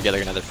can try to get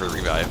another for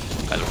revive.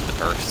 I look at the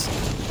perks.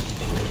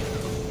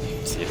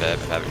 See if I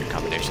have a good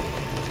combination.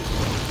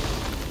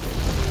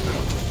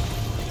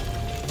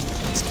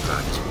 It's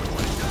burns.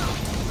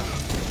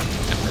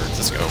 And burns,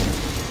 let's go.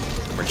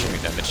 We're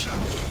shooting damage.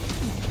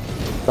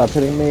 Stop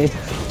hitting me.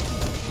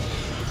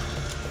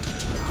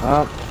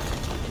 Oh.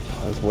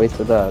 I was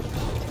wasted that.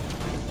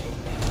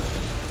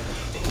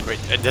 Wait,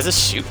 does it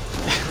shoot?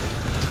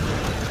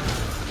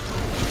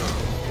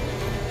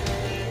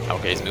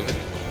 Okay, he's moving.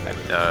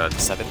 At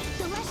 7. The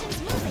Lesion's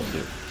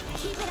moving.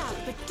 Keep it up,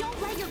 but don't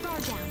let your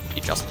guard down.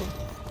 You just one?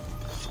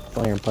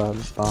 Flare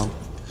bomb.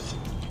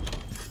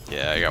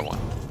 Yeah, I got one.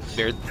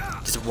 There,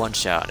 just one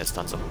shot and it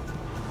stuns him.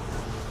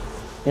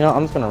 You know,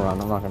 I'm just gonna run.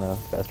 I'm not gonna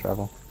fast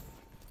travel.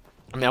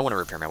 I mean, I want to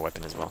repair my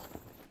weapon as well.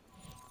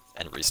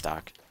 And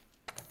restock.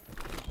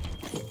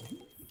 I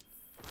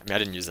mean, I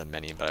didn't use that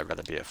many, but I'd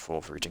rather be at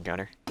full for each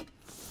encounter.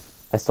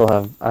 I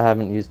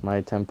haven't used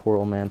my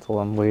temporal mantle.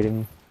 I'm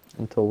waiting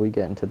until we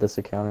get into this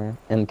encounter.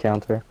 Mm.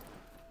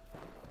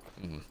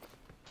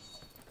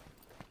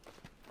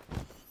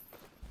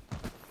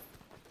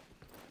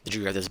 Did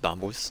you grab this bomb,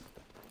 boys?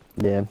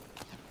 Yeah.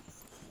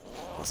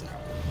 Listen.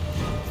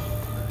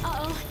 Uh-oh.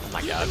 Oh my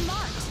You've god. been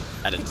marked.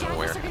 Out of The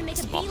nowhere. Jackals are gonna make a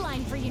Small.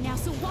 beeline for you now,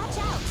 so watch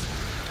out.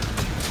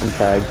 I'm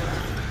tagged.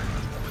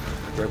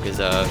 Broke his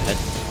head.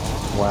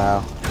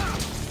 Wow.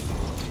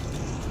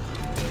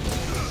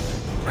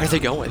 Where are they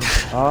going?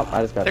 Oh,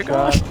 I just got They're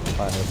shot gone.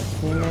 by a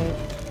teammate.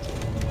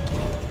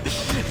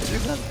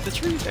 They're not the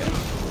tree, man.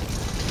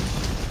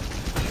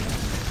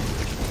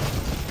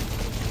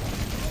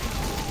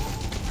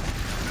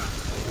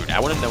 Dude, I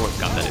want to know what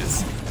gun that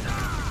is.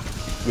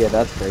 Yeah,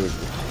 that's crazy.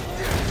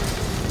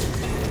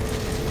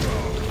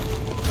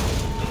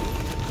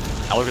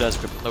 I'll look at that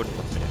script loading.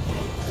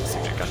 See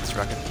what gun is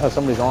rocking. Oh,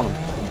 somebody's on him.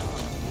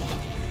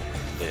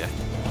 Yeah.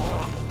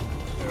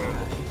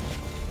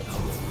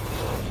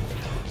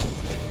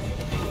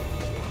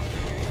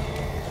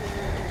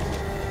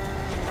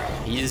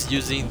 He is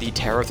using the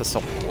Terror of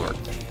Assault Lord.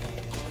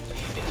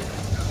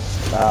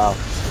 Wow.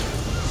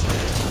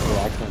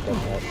 Yeah, I can't get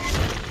that.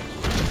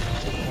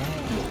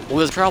 Well,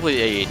 there's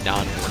probably a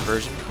non-Lord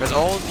version, because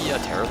all of the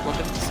Terror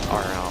weapons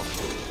are,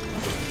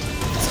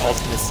 it's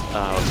ultimates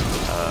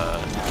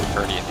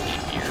early in the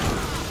game here.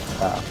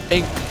 Wow.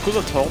 And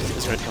Kula Talt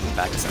is going to come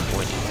back at some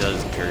point. He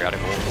does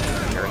periodical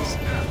appearance. I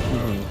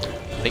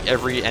think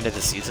every end of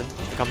the season,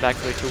 come back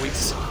for like 2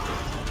 weeks.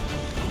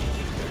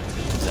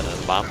 Is that a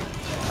bomb?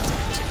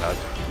 That's about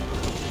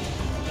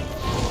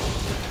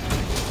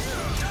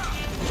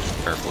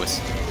Fair voice.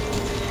 I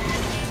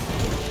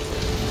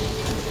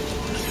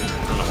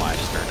don't know why I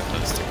just burned up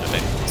those two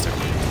today. So,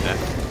 yeah.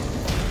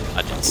 I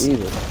just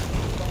Jesus.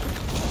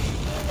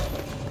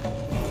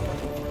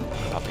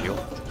 pop a heal.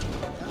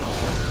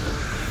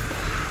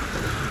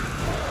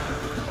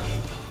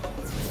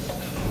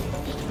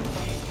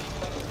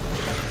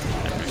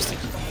 I'm boosting.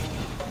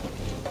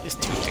 There's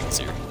 2 things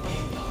here.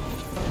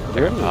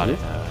 You're They're not in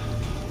in,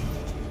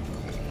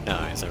 no,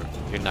 he's over.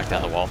 You can knock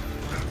down the wall.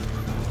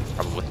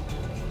 Probably.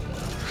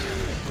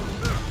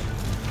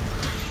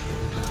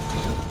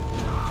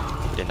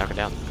 Didn't knock it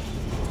down.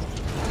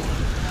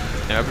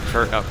 No, I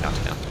prefer. Oh, knocked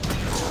it down.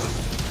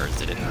 Birds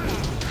did it. Come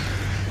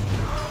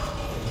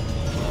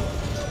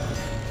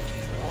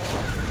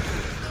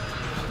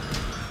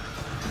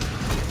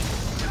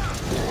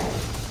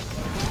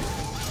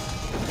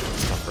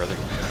on, brother.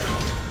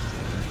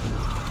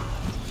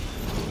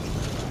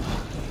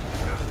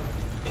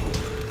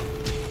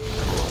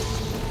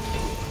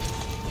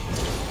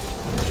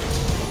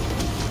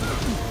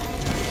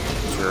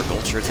 Sure,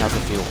 gold shirts, how's it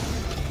feel?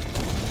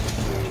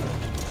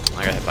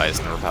 I got hit by a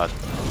snow pod.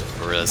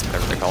 Or this,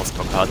 whatever they call it,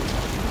 smoke pod.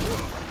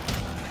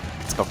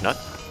 Smoke nut?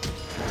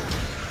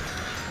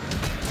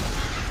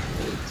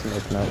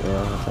 Smoke nut,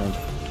 yeah, I think.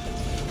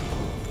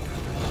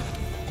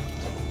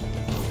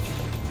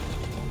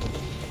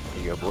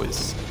 Here you go,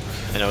 boys.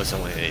 I know it's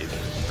only a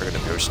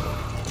regular potion.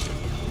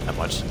 Not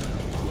much.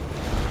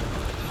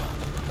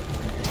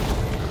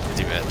 It's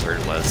even at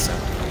 3rd less, so.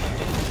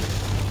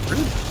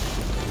 Rude.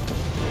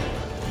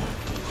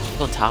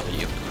 On top of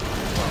you.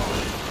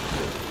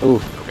 Ooh.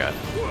 Oh god.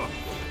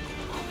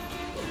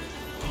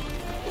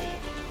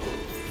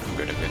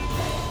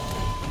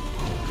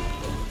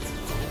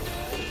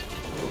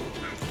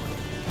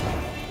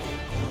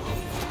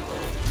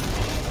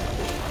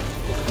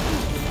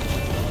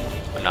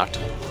 knocked.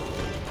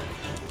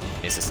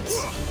 Any assistance?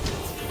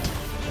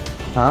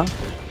 Huh?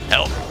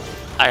 Help!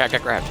 I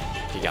got grabbed.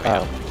 You got me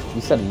out. Oh,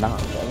 you said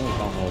not. I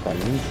don't know what that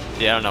means.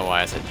 Yeah, I don't know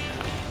why I said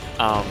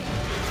no.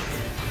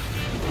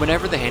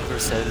 Whenever the handler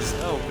says,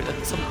 "Oh,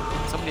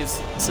 somebody needs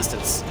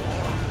assistance,"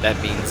 that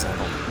means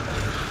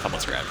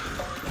someone's grabbed.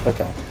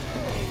 Okay.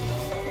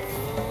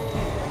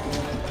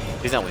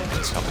 He's not leaving.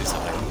 He's probably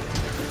something.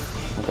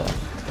 Okay.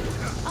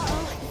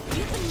 Uh-oh,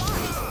 you've been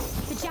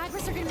marked. The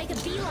Jaguars are gonna make a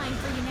beeline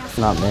for you now.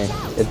 So Not me. watch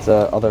out. It's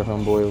other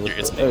homeboy with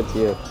It's the, me. oh, it's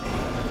you.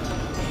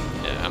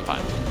 Yeah, I'm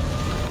fine.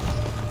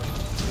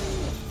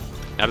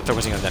 I've been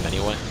focusing on them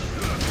anyway,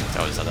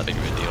 so it's not that big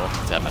of a deal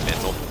to have my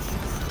mantle.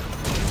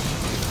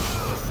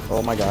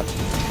 Oh my god.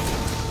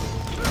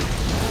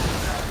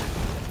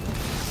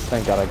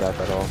 Thank god I got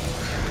that all.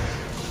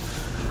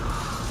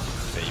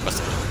 Yeah, you must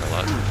have hit a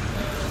lot.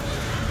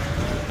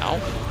 Ow.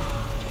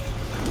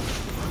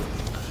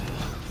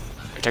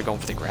 I tried going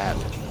for the grab. I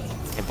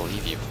can't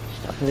believe you.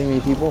 Stop hitting me,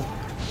 people.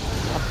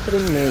 Stop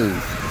hitting me.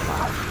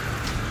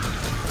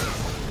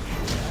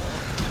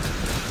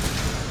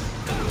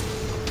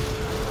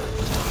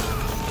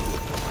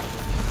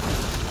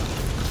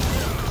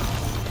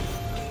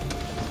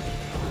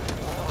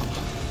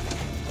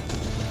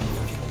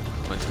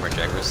 Went to more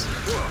Jaguars.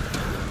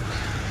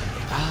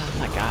 Oh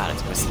my god,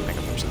 it's missing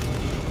Mega Person.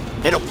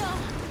 Hit him!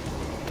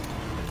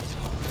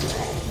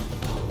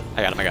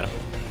 I got him.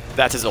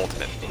 That's his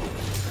ultimate.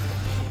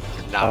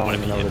 You're not want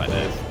to be hit by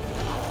that.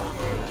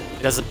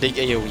 It has a big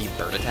AoE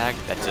bird attack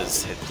that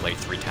just hits like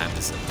 3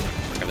 times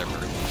like other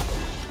bird.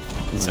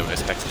 So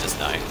expect to just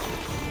die.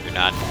 You're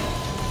not.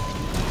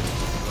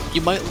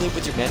 You might live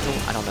with your mantle,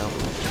 I don't know.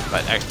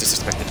 But I just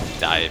expect it to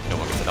die if no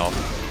one gets it off.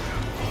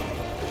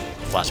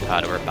 Flash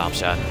pod or a bomb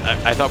shot.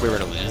 I thought we were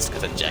gonna lose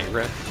because a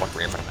Jaguar walked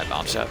right in front of my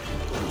bomb shot.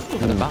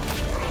 For the bomb.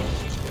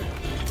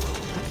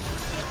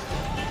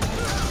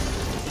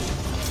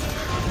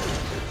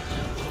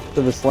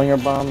 Do the slinger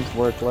bombs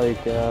work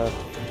like Johnny?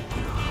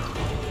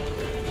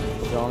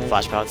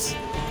 Flash pods.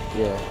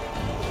 Yeah.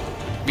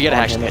 We gotta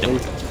On actually him hit him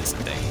at with this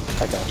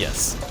thing. Okay.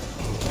 Yes.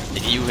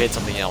 If you hit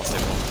something else,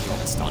 it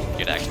won't stun.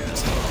 You gotta actually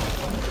just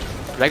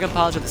Dragon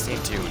pods are the same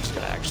too, we just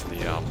gotta actually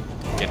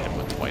get him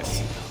with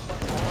twice.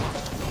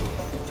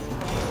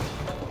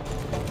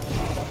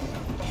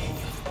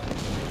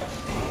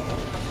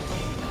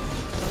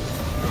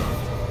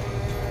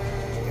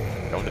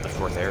 Going to the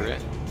 4th area.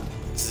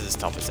 This is his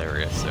toughest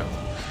area, so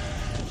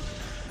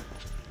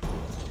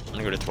I'm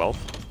gonna go to 12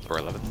 or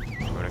 11.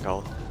 I'm gonna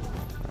call it.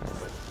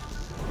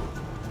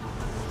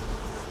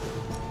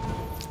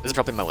 This is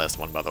probably my last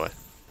one, by the way.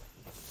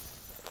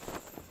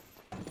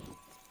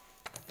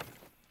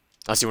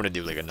 Unless you want to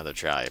do like another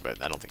try,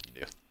 but I don't think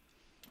you do.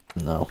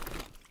 No.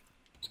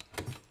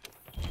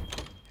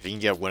 If you can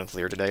get one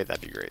clear today,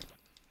 that'd be great.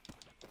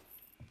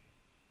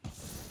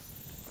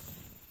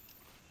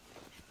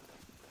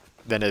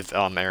 Then if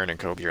Aaron and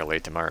Kobe are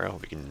late tomorrow,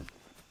 we can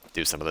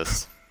do some of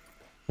this.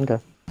 Okay.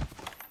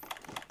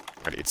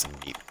 Gotta eat some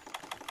meat.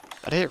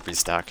 Did I hit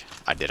restock?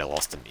 I did, I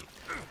lost the meat.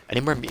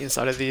 Any more meat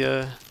inside of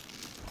the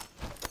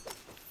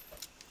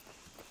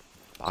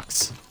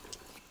box?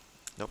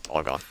 Nope,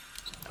 all gone.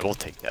 I will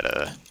take that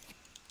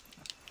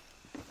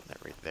that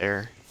right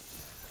there.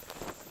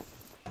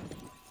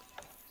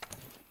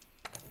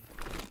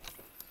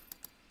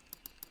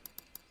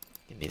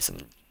 Give me some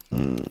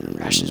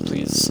rations,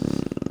 please.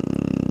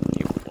 Give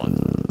me one.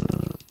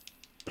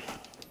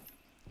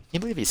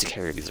 Can't believe he used to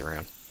carry these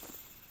around.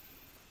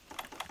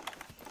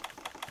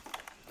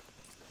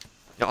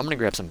 No, I'm gonna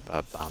grab some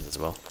bombs as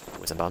well.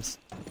 Poison bombs.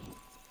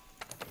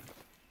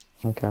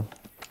 Okay.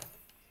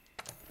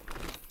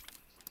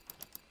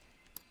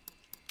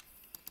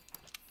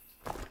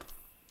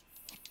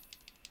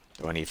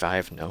 Do I need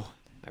 5? No.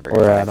 I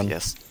Or Adam.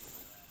 Yes.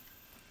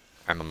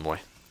 I'm on my way.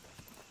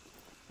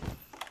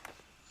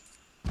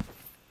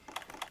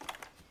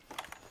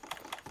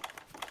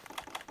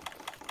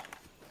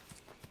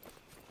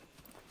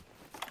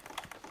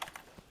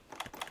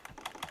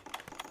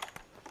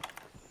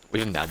 We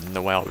haven't done in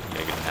a while. We can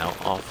make it now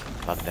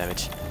off about the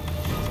damage. I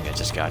think I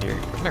just got here.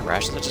 Where's my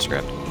rations I just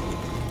grabbed?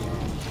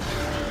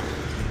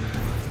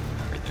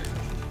 Right there.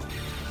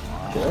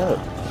 Good.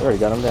 Already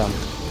got him down.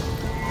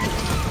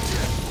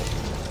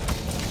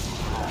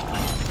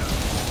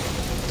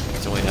 I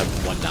only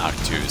have one knock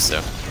too, so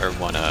or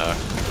one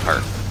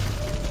heart.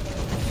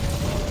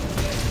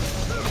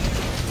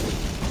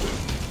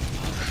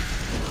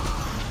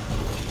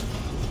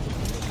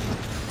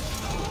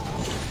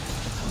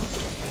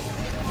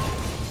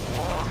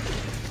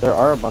 There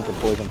are a bunch of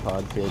poison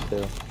pods here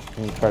too.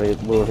 Can you try to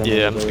lure him?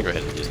 Yeah, I'm into just gonna go those?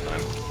 ahead and use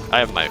mine. I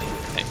have my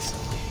things.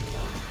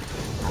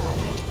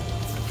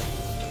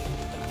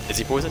 Is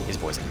he poisoned? He's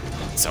poisoned.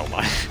 So am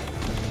I.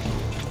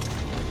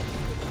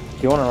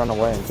 If you want to run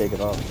away and take it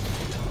off.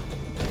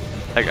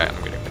 Okay, I'm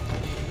good.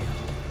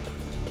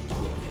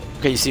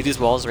 Okay, you see these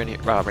walls right,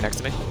 right next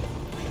to me?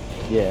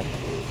 Yeah.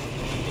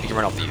 You can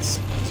run off these.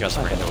 You got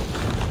some random.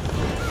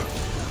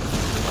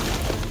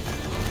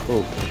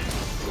 Ooh.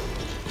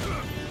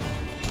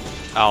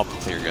 I'll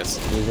clear you guys.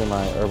 I'm using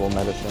my herbal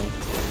medicine.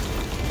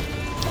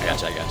 I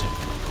gotcha, I gotcha.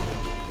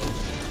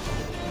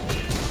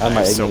 I have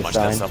my There's so Igni much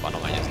of that sign. stuff I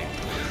don't mind using.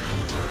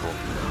 Cool.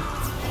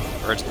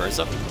 Birds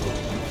up.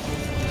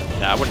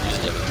 Yeah, I wouldn't use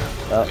it yet.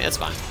 I mean, it's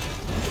fine.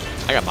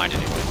 I got mine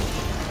anyway. I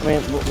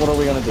mean, what are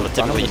we gonna do? Well,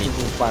 Final typically this you is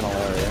the final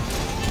area.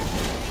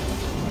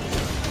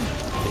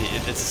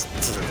 This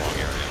is a long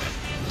area.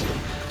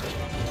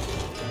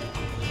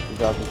 You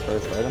drop his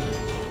first item.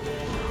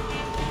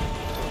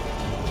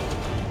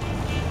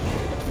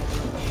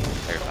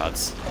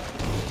 AirPods.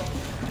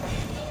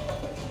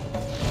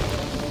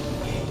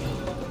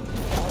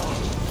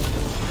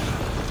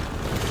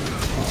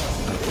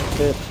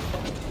 Shit.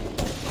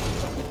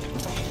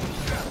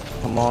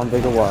 Come on,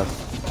 bigger wasp.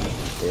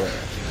 Yeah.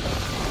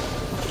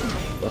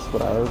 That's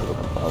what I was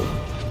looking for.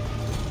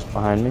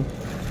 Behind me.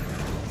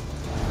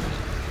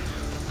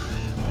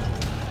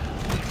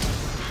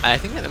 I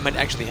think that it might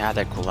actually have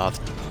that cooldown.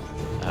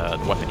 The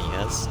weapon he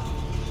has.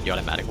 The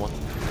automatic one.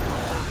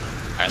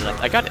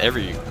 I got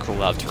every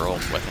cooldown troll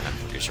weapon, I'm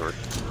pretty sure.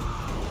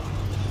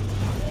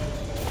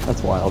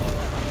 That's wild.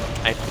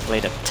 I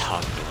played a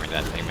ton during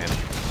that thing, man.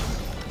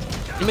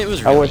 I mean, it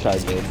was I really wish I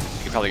easy. did. You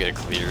could probably get it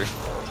clear.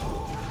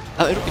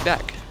 Oh, it'll be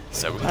back.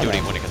 So we can I do it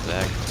know. when it comes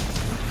back.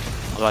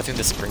 Although I think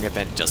the spring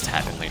event just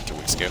happened like 2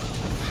 weeks ago.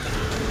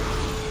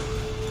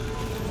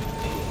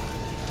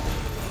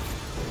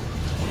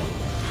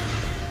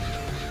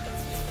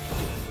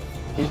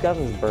 He's got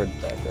his bird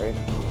back, right?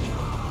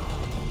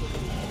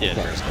 Yeah,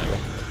 Okay. there's back.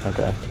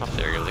 Okay. Oh,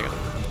 there you go.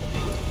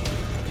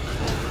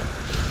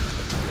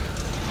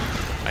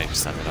 I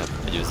just set it up.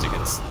 I used it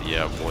against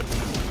the wood.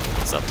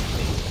 What's up?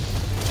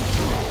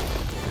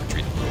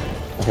 Retreat.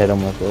 I hit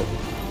him with it.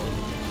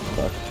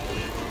 Fuck.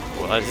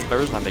 Well, the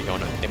birds might be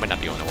going. They might not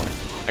be going nowhere.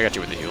 I got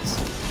you with the heals.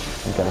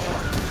 Okay.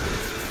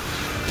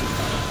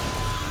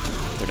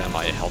 They're down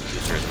my health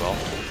booster as well.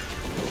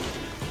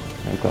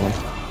 I'm coming.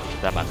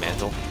 That my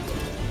mantle.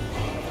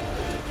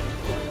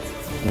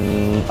 I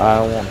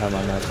won't have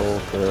my mantle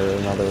for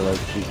another like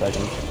 2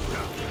 seconds.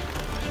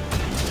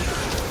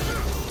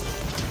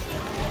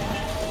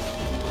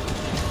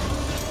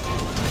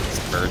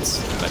 Some birds.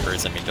 By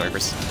birds, I mean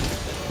drivers.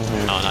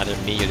 Mhm. No, neither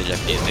me or the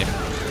Japanese name.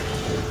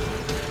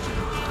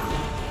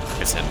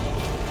 It's him.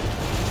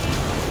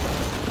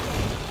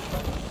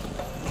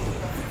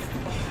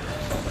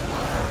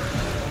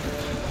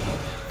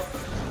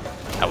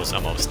 I was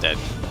almost dead.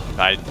 If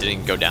I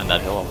didn't go down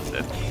that hill, I was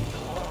dead.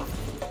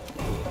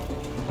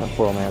 My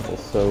poor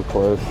mantle's so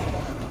close.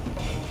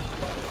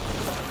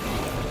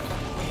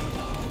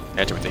 I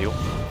got you with the heal.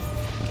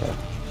 Okay.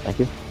 Thank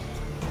you.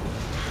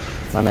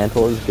 My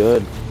mantle is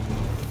good.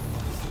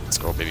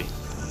 Scroll, baby.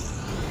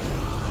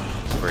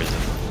 Where is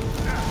it?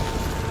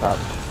 Stop.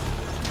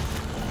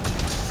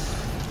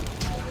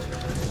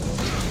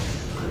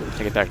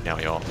 Take it back now,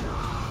 y'all.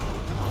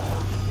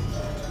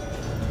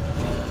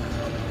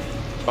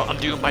 Oh, I'm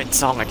doing my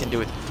song. I can do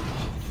it.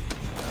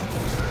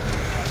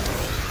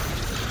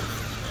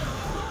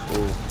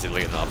 Ooh. Is he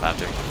leaving off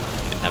after?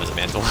 Didn't have his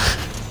mantle.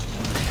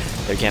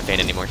 They can't faint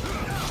anymore.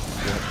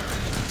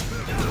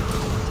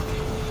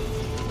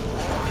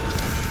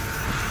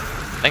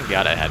 Thank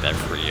God I had that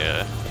free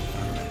Yeah.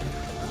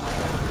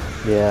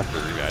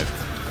 revive.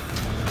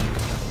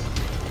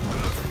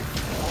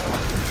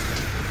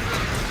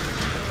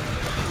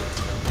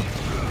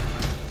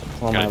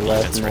 On Got my a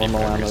left, defense ready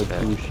normal for ammo,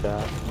 respect. 2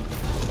 shot.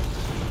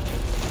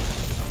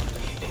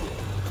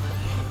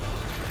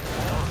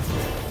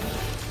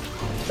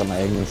 Got my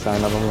Igni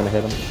sign up, I'm gonna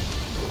hit him.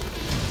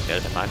 Yeah,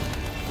 that's fine.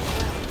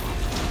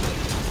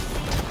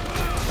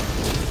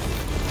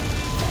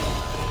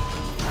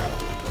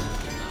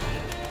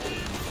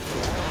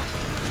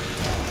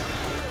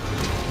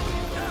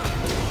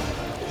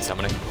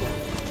 Summoning.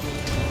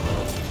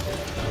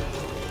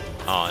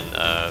 On,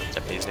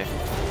 Japanese name.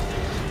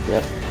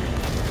 Yep.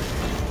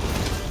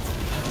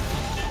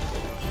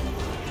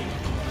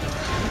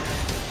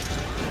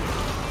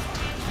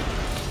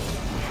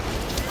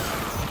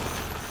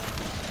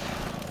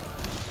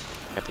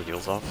 Got the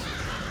heals off.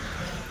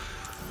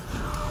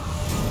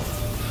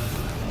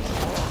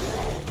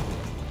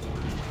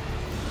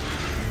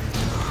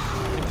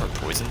 Any more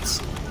poisons?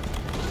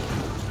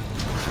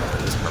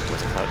 There's more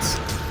poison clouds.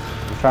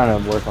 I'm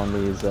trying to work on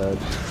these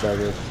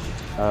daggers.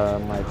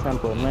 My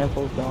temporal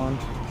mantle's gone.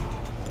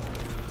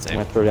 I'm Same.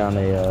 gonna throw down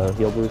a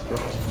heal booster.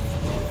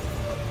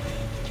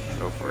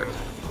 Go for it.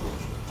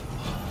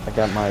 I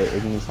got my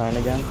Igni sign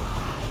again.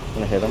 I'm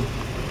gonna hit him.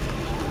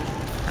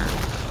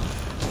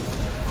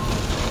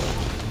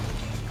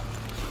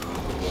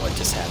 What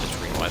just happened,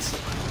 Green West?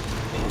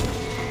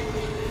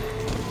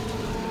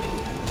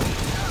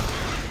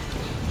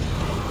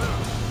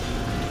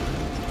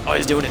 Oh,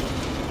 he's doing it.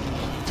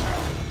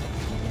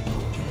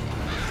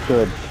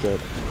 Good, good.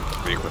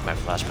 Re-equip my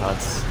flash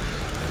pods.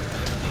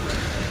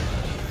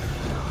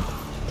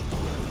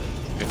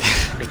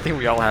 Good thing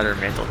we all had our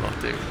mantle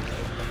buff too.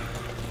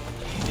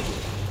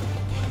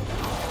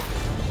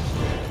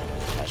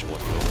 Casual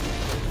heal.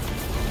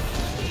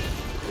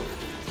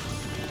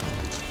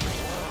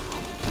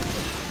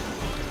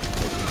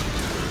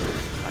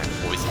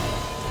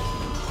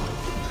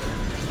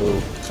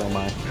 so am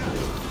I.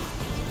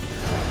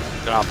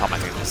 But I'll pop my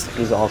thing in this thing.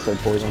 He's also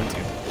poisoned. He's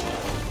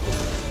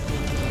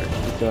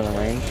doing a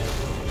range.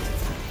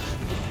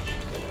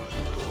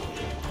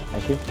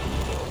 Thank you.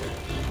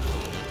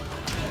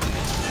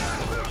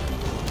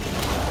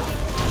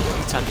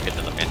 Time to get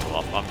the mantle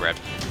off. I'm red.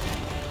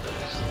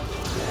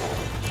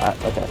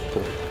 Okay,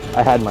 cool.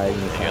 I had my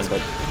ignition,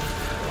 but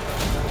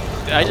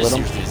I just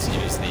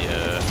use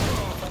the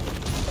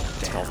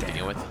skull to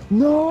begin with.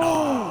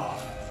 no.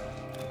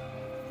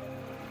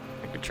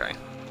 Good try.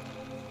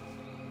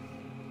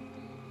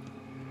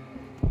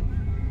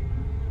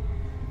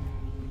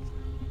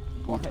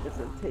 Why does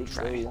it take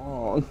so Try.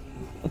 long?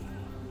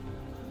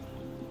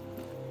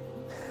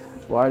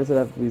 Why does it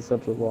have to be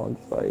such a long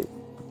fight?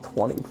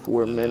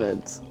 24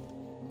 minutes.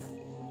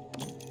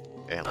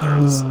 And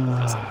there's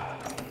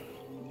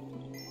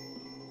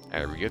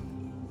Are we good?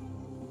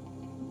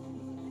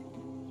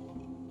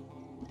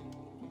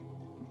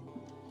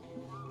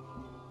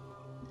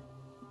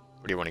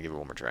 Or do you want to give it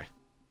one more try?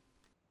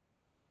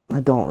 I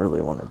don't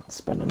really want to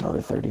spend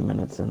another 30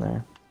 minutes in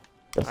there.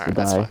 Just to Alright,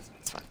 die. that's fine.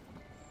 That's fine.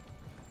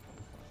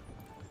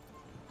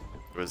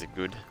 Was it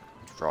good?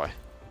 Try.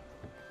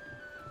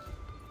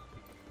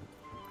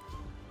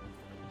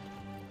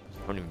 I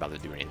wouldn't even bother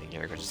to do anything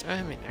here.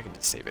 I mean, I can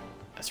just save it.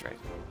 That's right.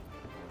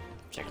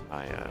 Check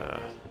my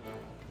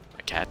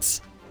my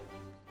cats.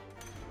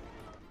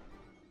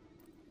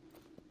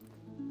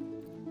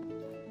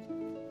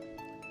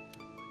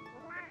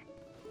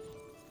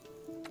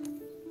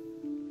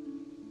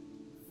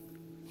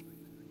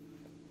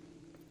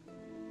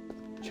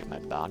 Check my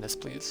bonus,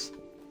 please.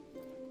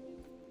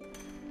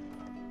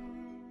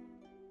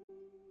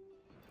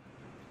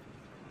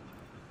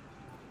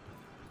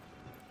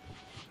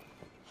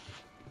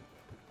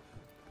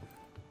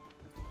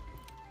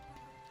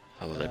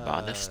 How was I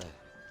bonused?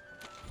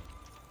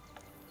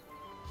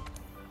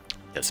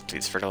 Yes,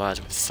 please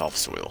fertilize with soft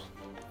soil.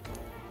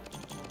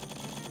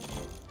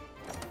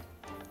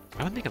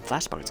 I'm making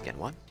flash bugs again,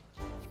 what?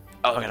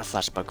 Oh, I got a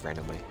flash bug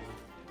randomly.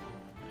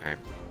 Alright.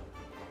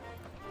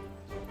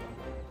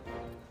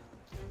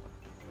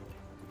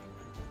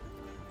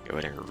 Go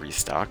ahead and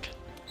restock.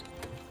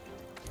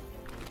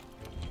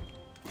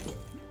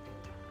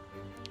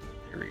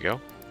 Here we go.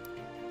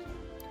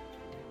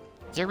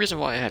 Is there a reason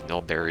why I have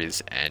null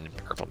berries and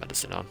herbal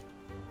medicine on?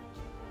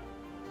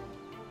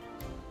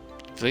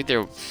 I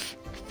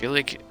feel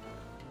like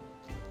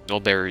null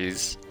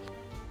berries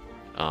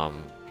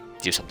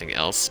do something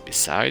else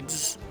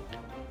besides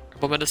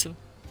herbal medicine.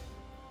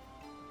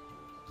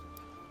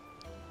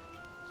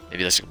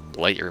 Maybe this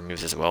blight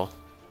removes as well.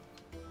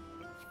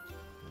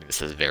 This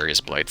says various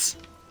blights,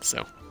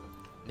 so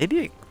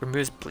maybe it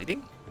removes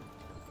bleeding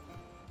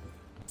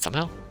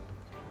somehow.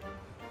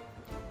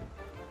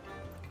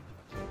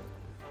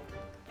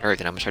 Alright,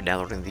 then I'm gonna start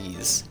downloading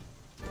these.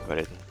 Go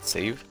ahead and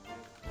save.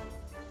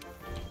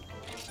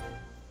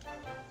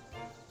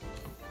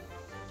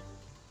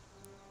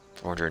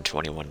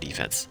 $421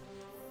 defense.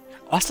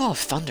 Oh, I still have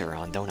Thunder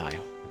on, don't I?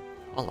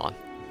 Hold on.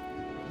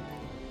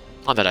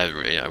 Not that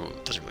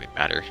it doesn't really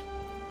matter.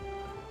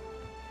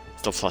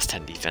 Still plus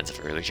 10 defense if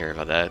I really care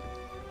about that.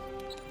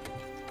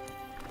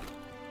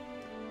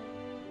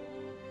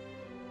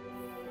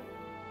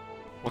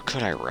 What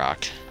could I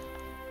rock?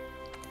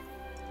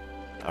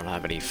 I don't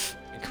have any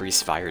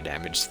increased fire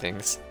damage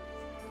things.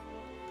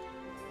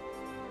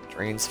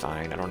 Drain's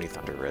fine, I don't need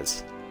Thunder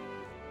Res.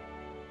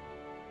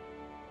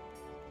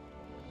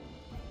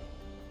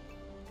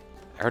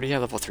 I already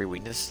have level 3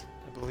 weakness,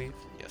 I believe.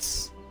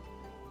 Yes.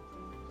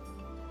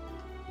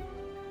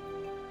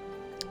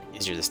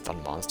 Easier to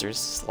stun monsters.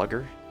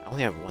 Slugger? I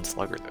only have one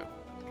Slugger though.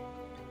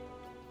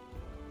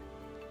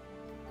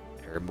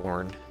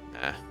 Airborne?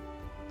 Nah.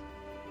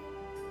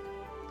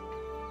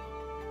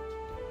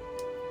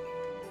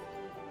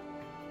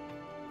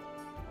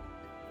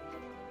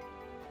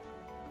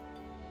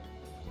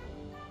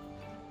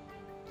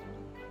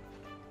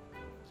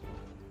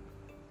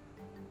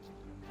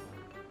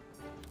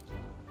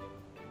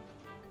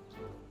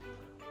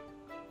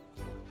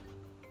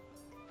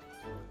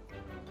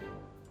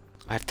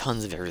 I have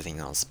tons of everything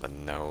else, but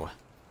no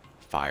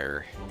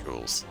fire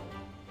jewels.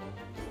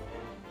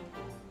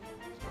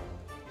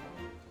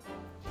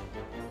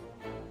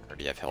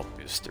 Already have health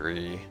boost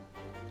 3.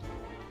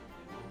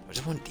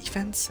 Just one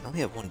defense? I only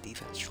have one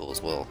defense jewel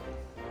as well.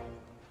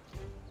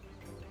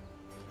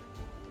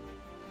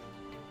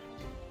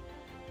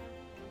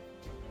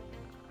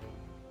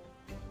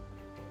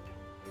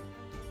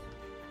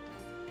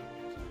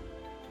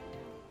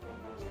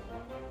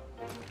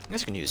 I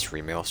guess I can use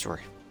free mail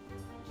store.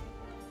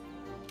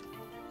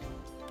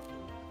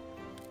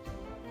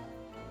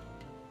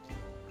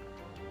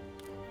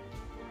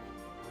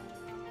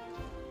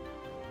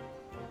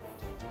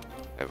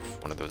 I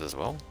have one of those as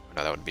well?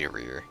 No, that would be a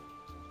rear.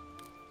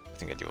 I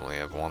think I do only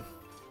have one.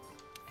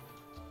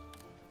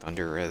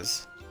 Thunder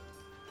Res.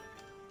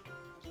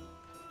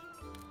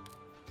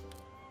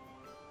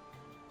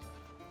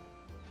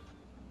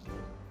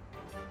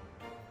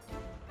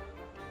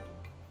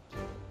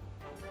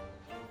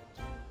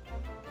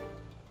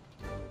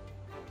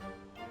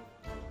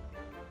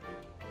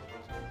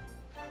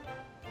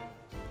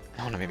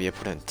 I don't know, maybe I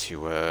put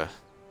into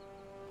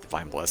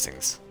Divine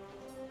Blessings.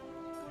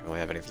 I don't really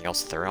have anything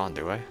else to throw on,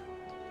 do I?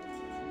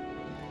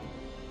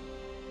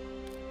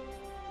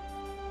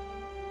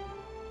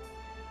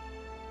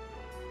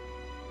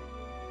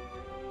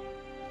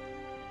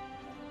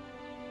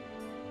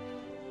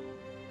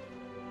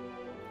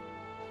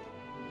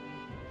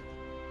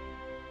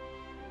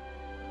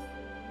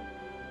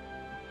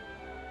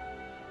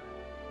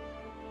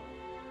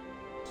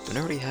 Do I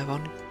already have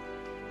on?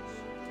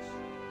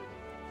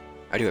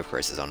 I do have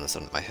prices on this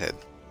on my head.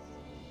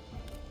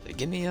 So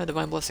give me a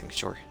Divine Blessing,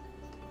 sure.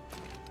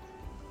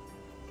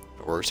 If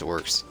it works, it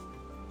works.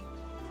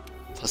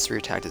 Plus 3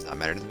 attack does not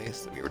matter to me,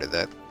 so get rid of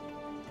that.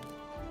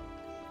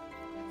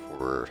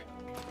 For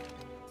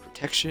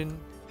protection,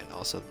 and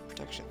also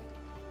protection.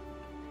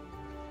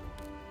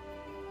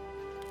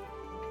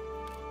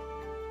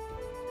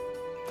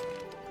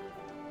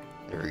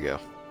 There we go.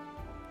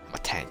 I'm a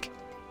tank.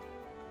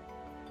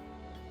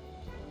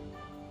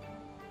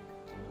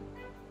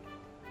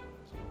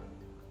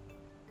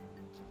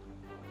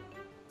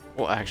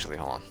 Well, actually,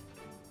 hold on.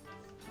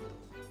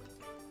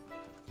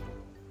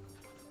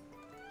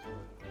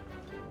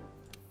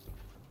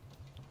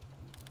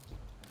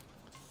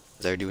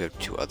 Because I do have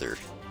 2 other...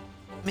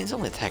 I mean, it's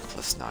only attack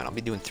plus 9. I'll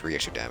be doing 3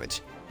 extra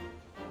damage.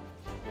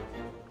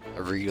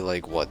 Every,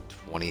 like, what,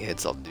 20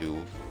 hits I'll do,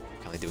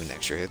 only do an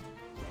extra hit.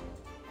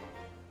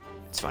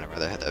 It's fine, I'd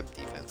rather have that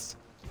defense.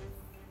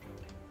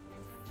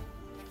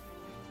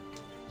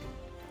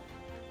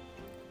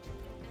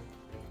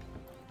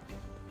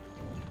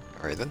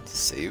 Alright then,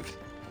 save.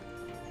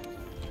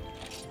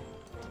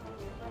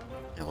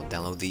 And we'll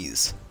download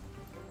these.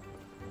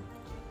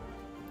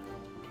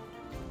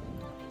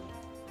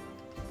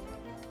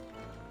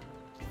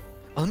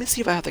 Oh, let me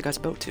see if I have that guy's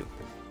boat too.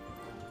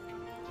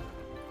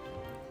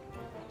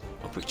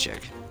 A quick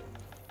check.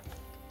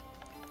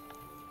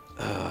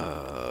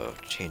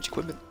 Change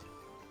equipment.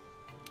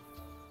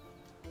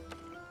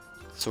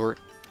 Sort.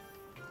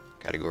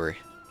 Category.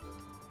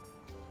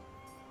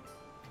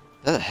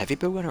 Is that a heavy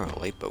bowgun or a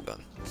light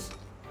bowgun?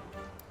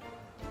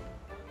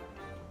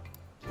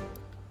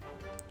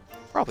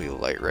 Probably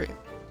light, right?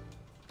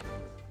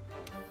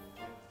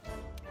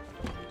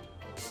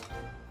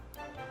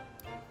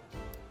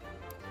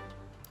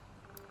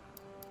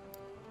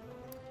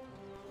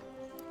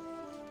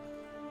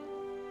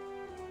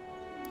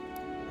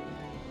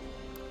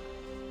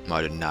 No,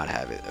 I did not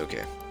have it.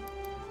 Okay.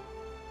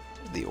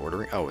 The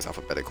ordering? Oh, it's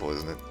alphabetical,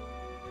 isn't it?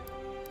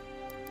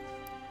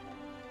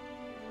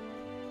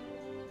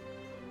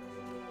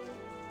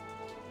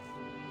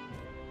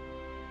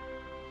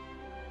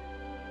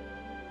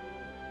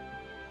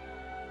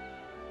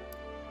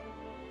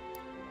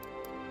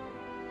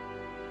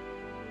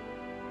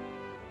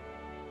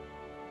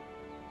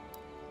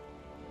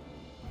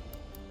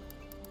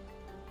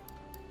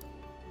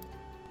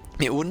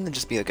 I mean, wouldn't it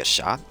just be like a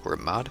shot or a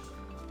mod?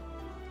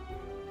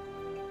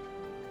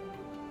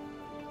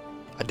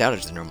 I doubt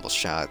it's a normal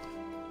shot.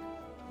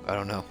 I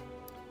don't know.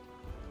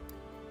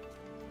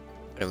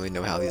 I don't really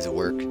know how these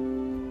work. Could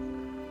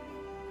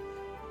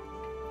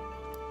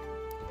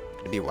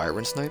it be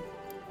Wyvern Snipe?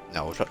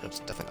 No, it's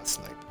definitely not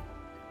Snipe.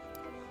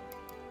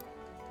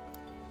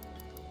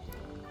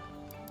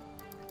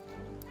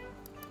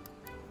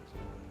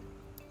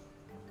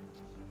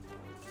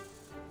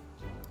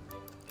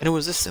 And it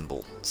was this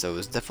symbol, so it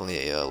was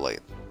definitely a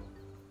light.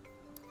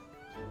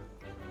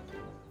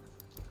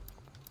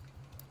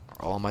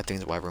 Are all my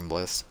things Wyvern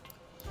Bliss?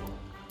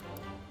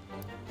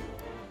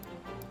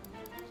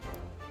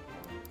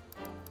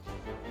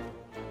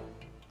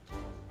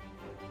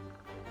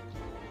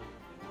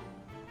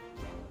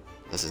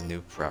 This is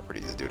new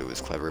properties due to his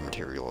clever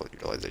material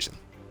utilization.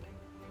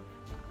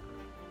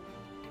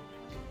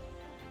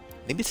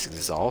 Maybe it's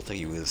Exalt, like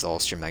you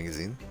Exalt your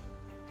magazine.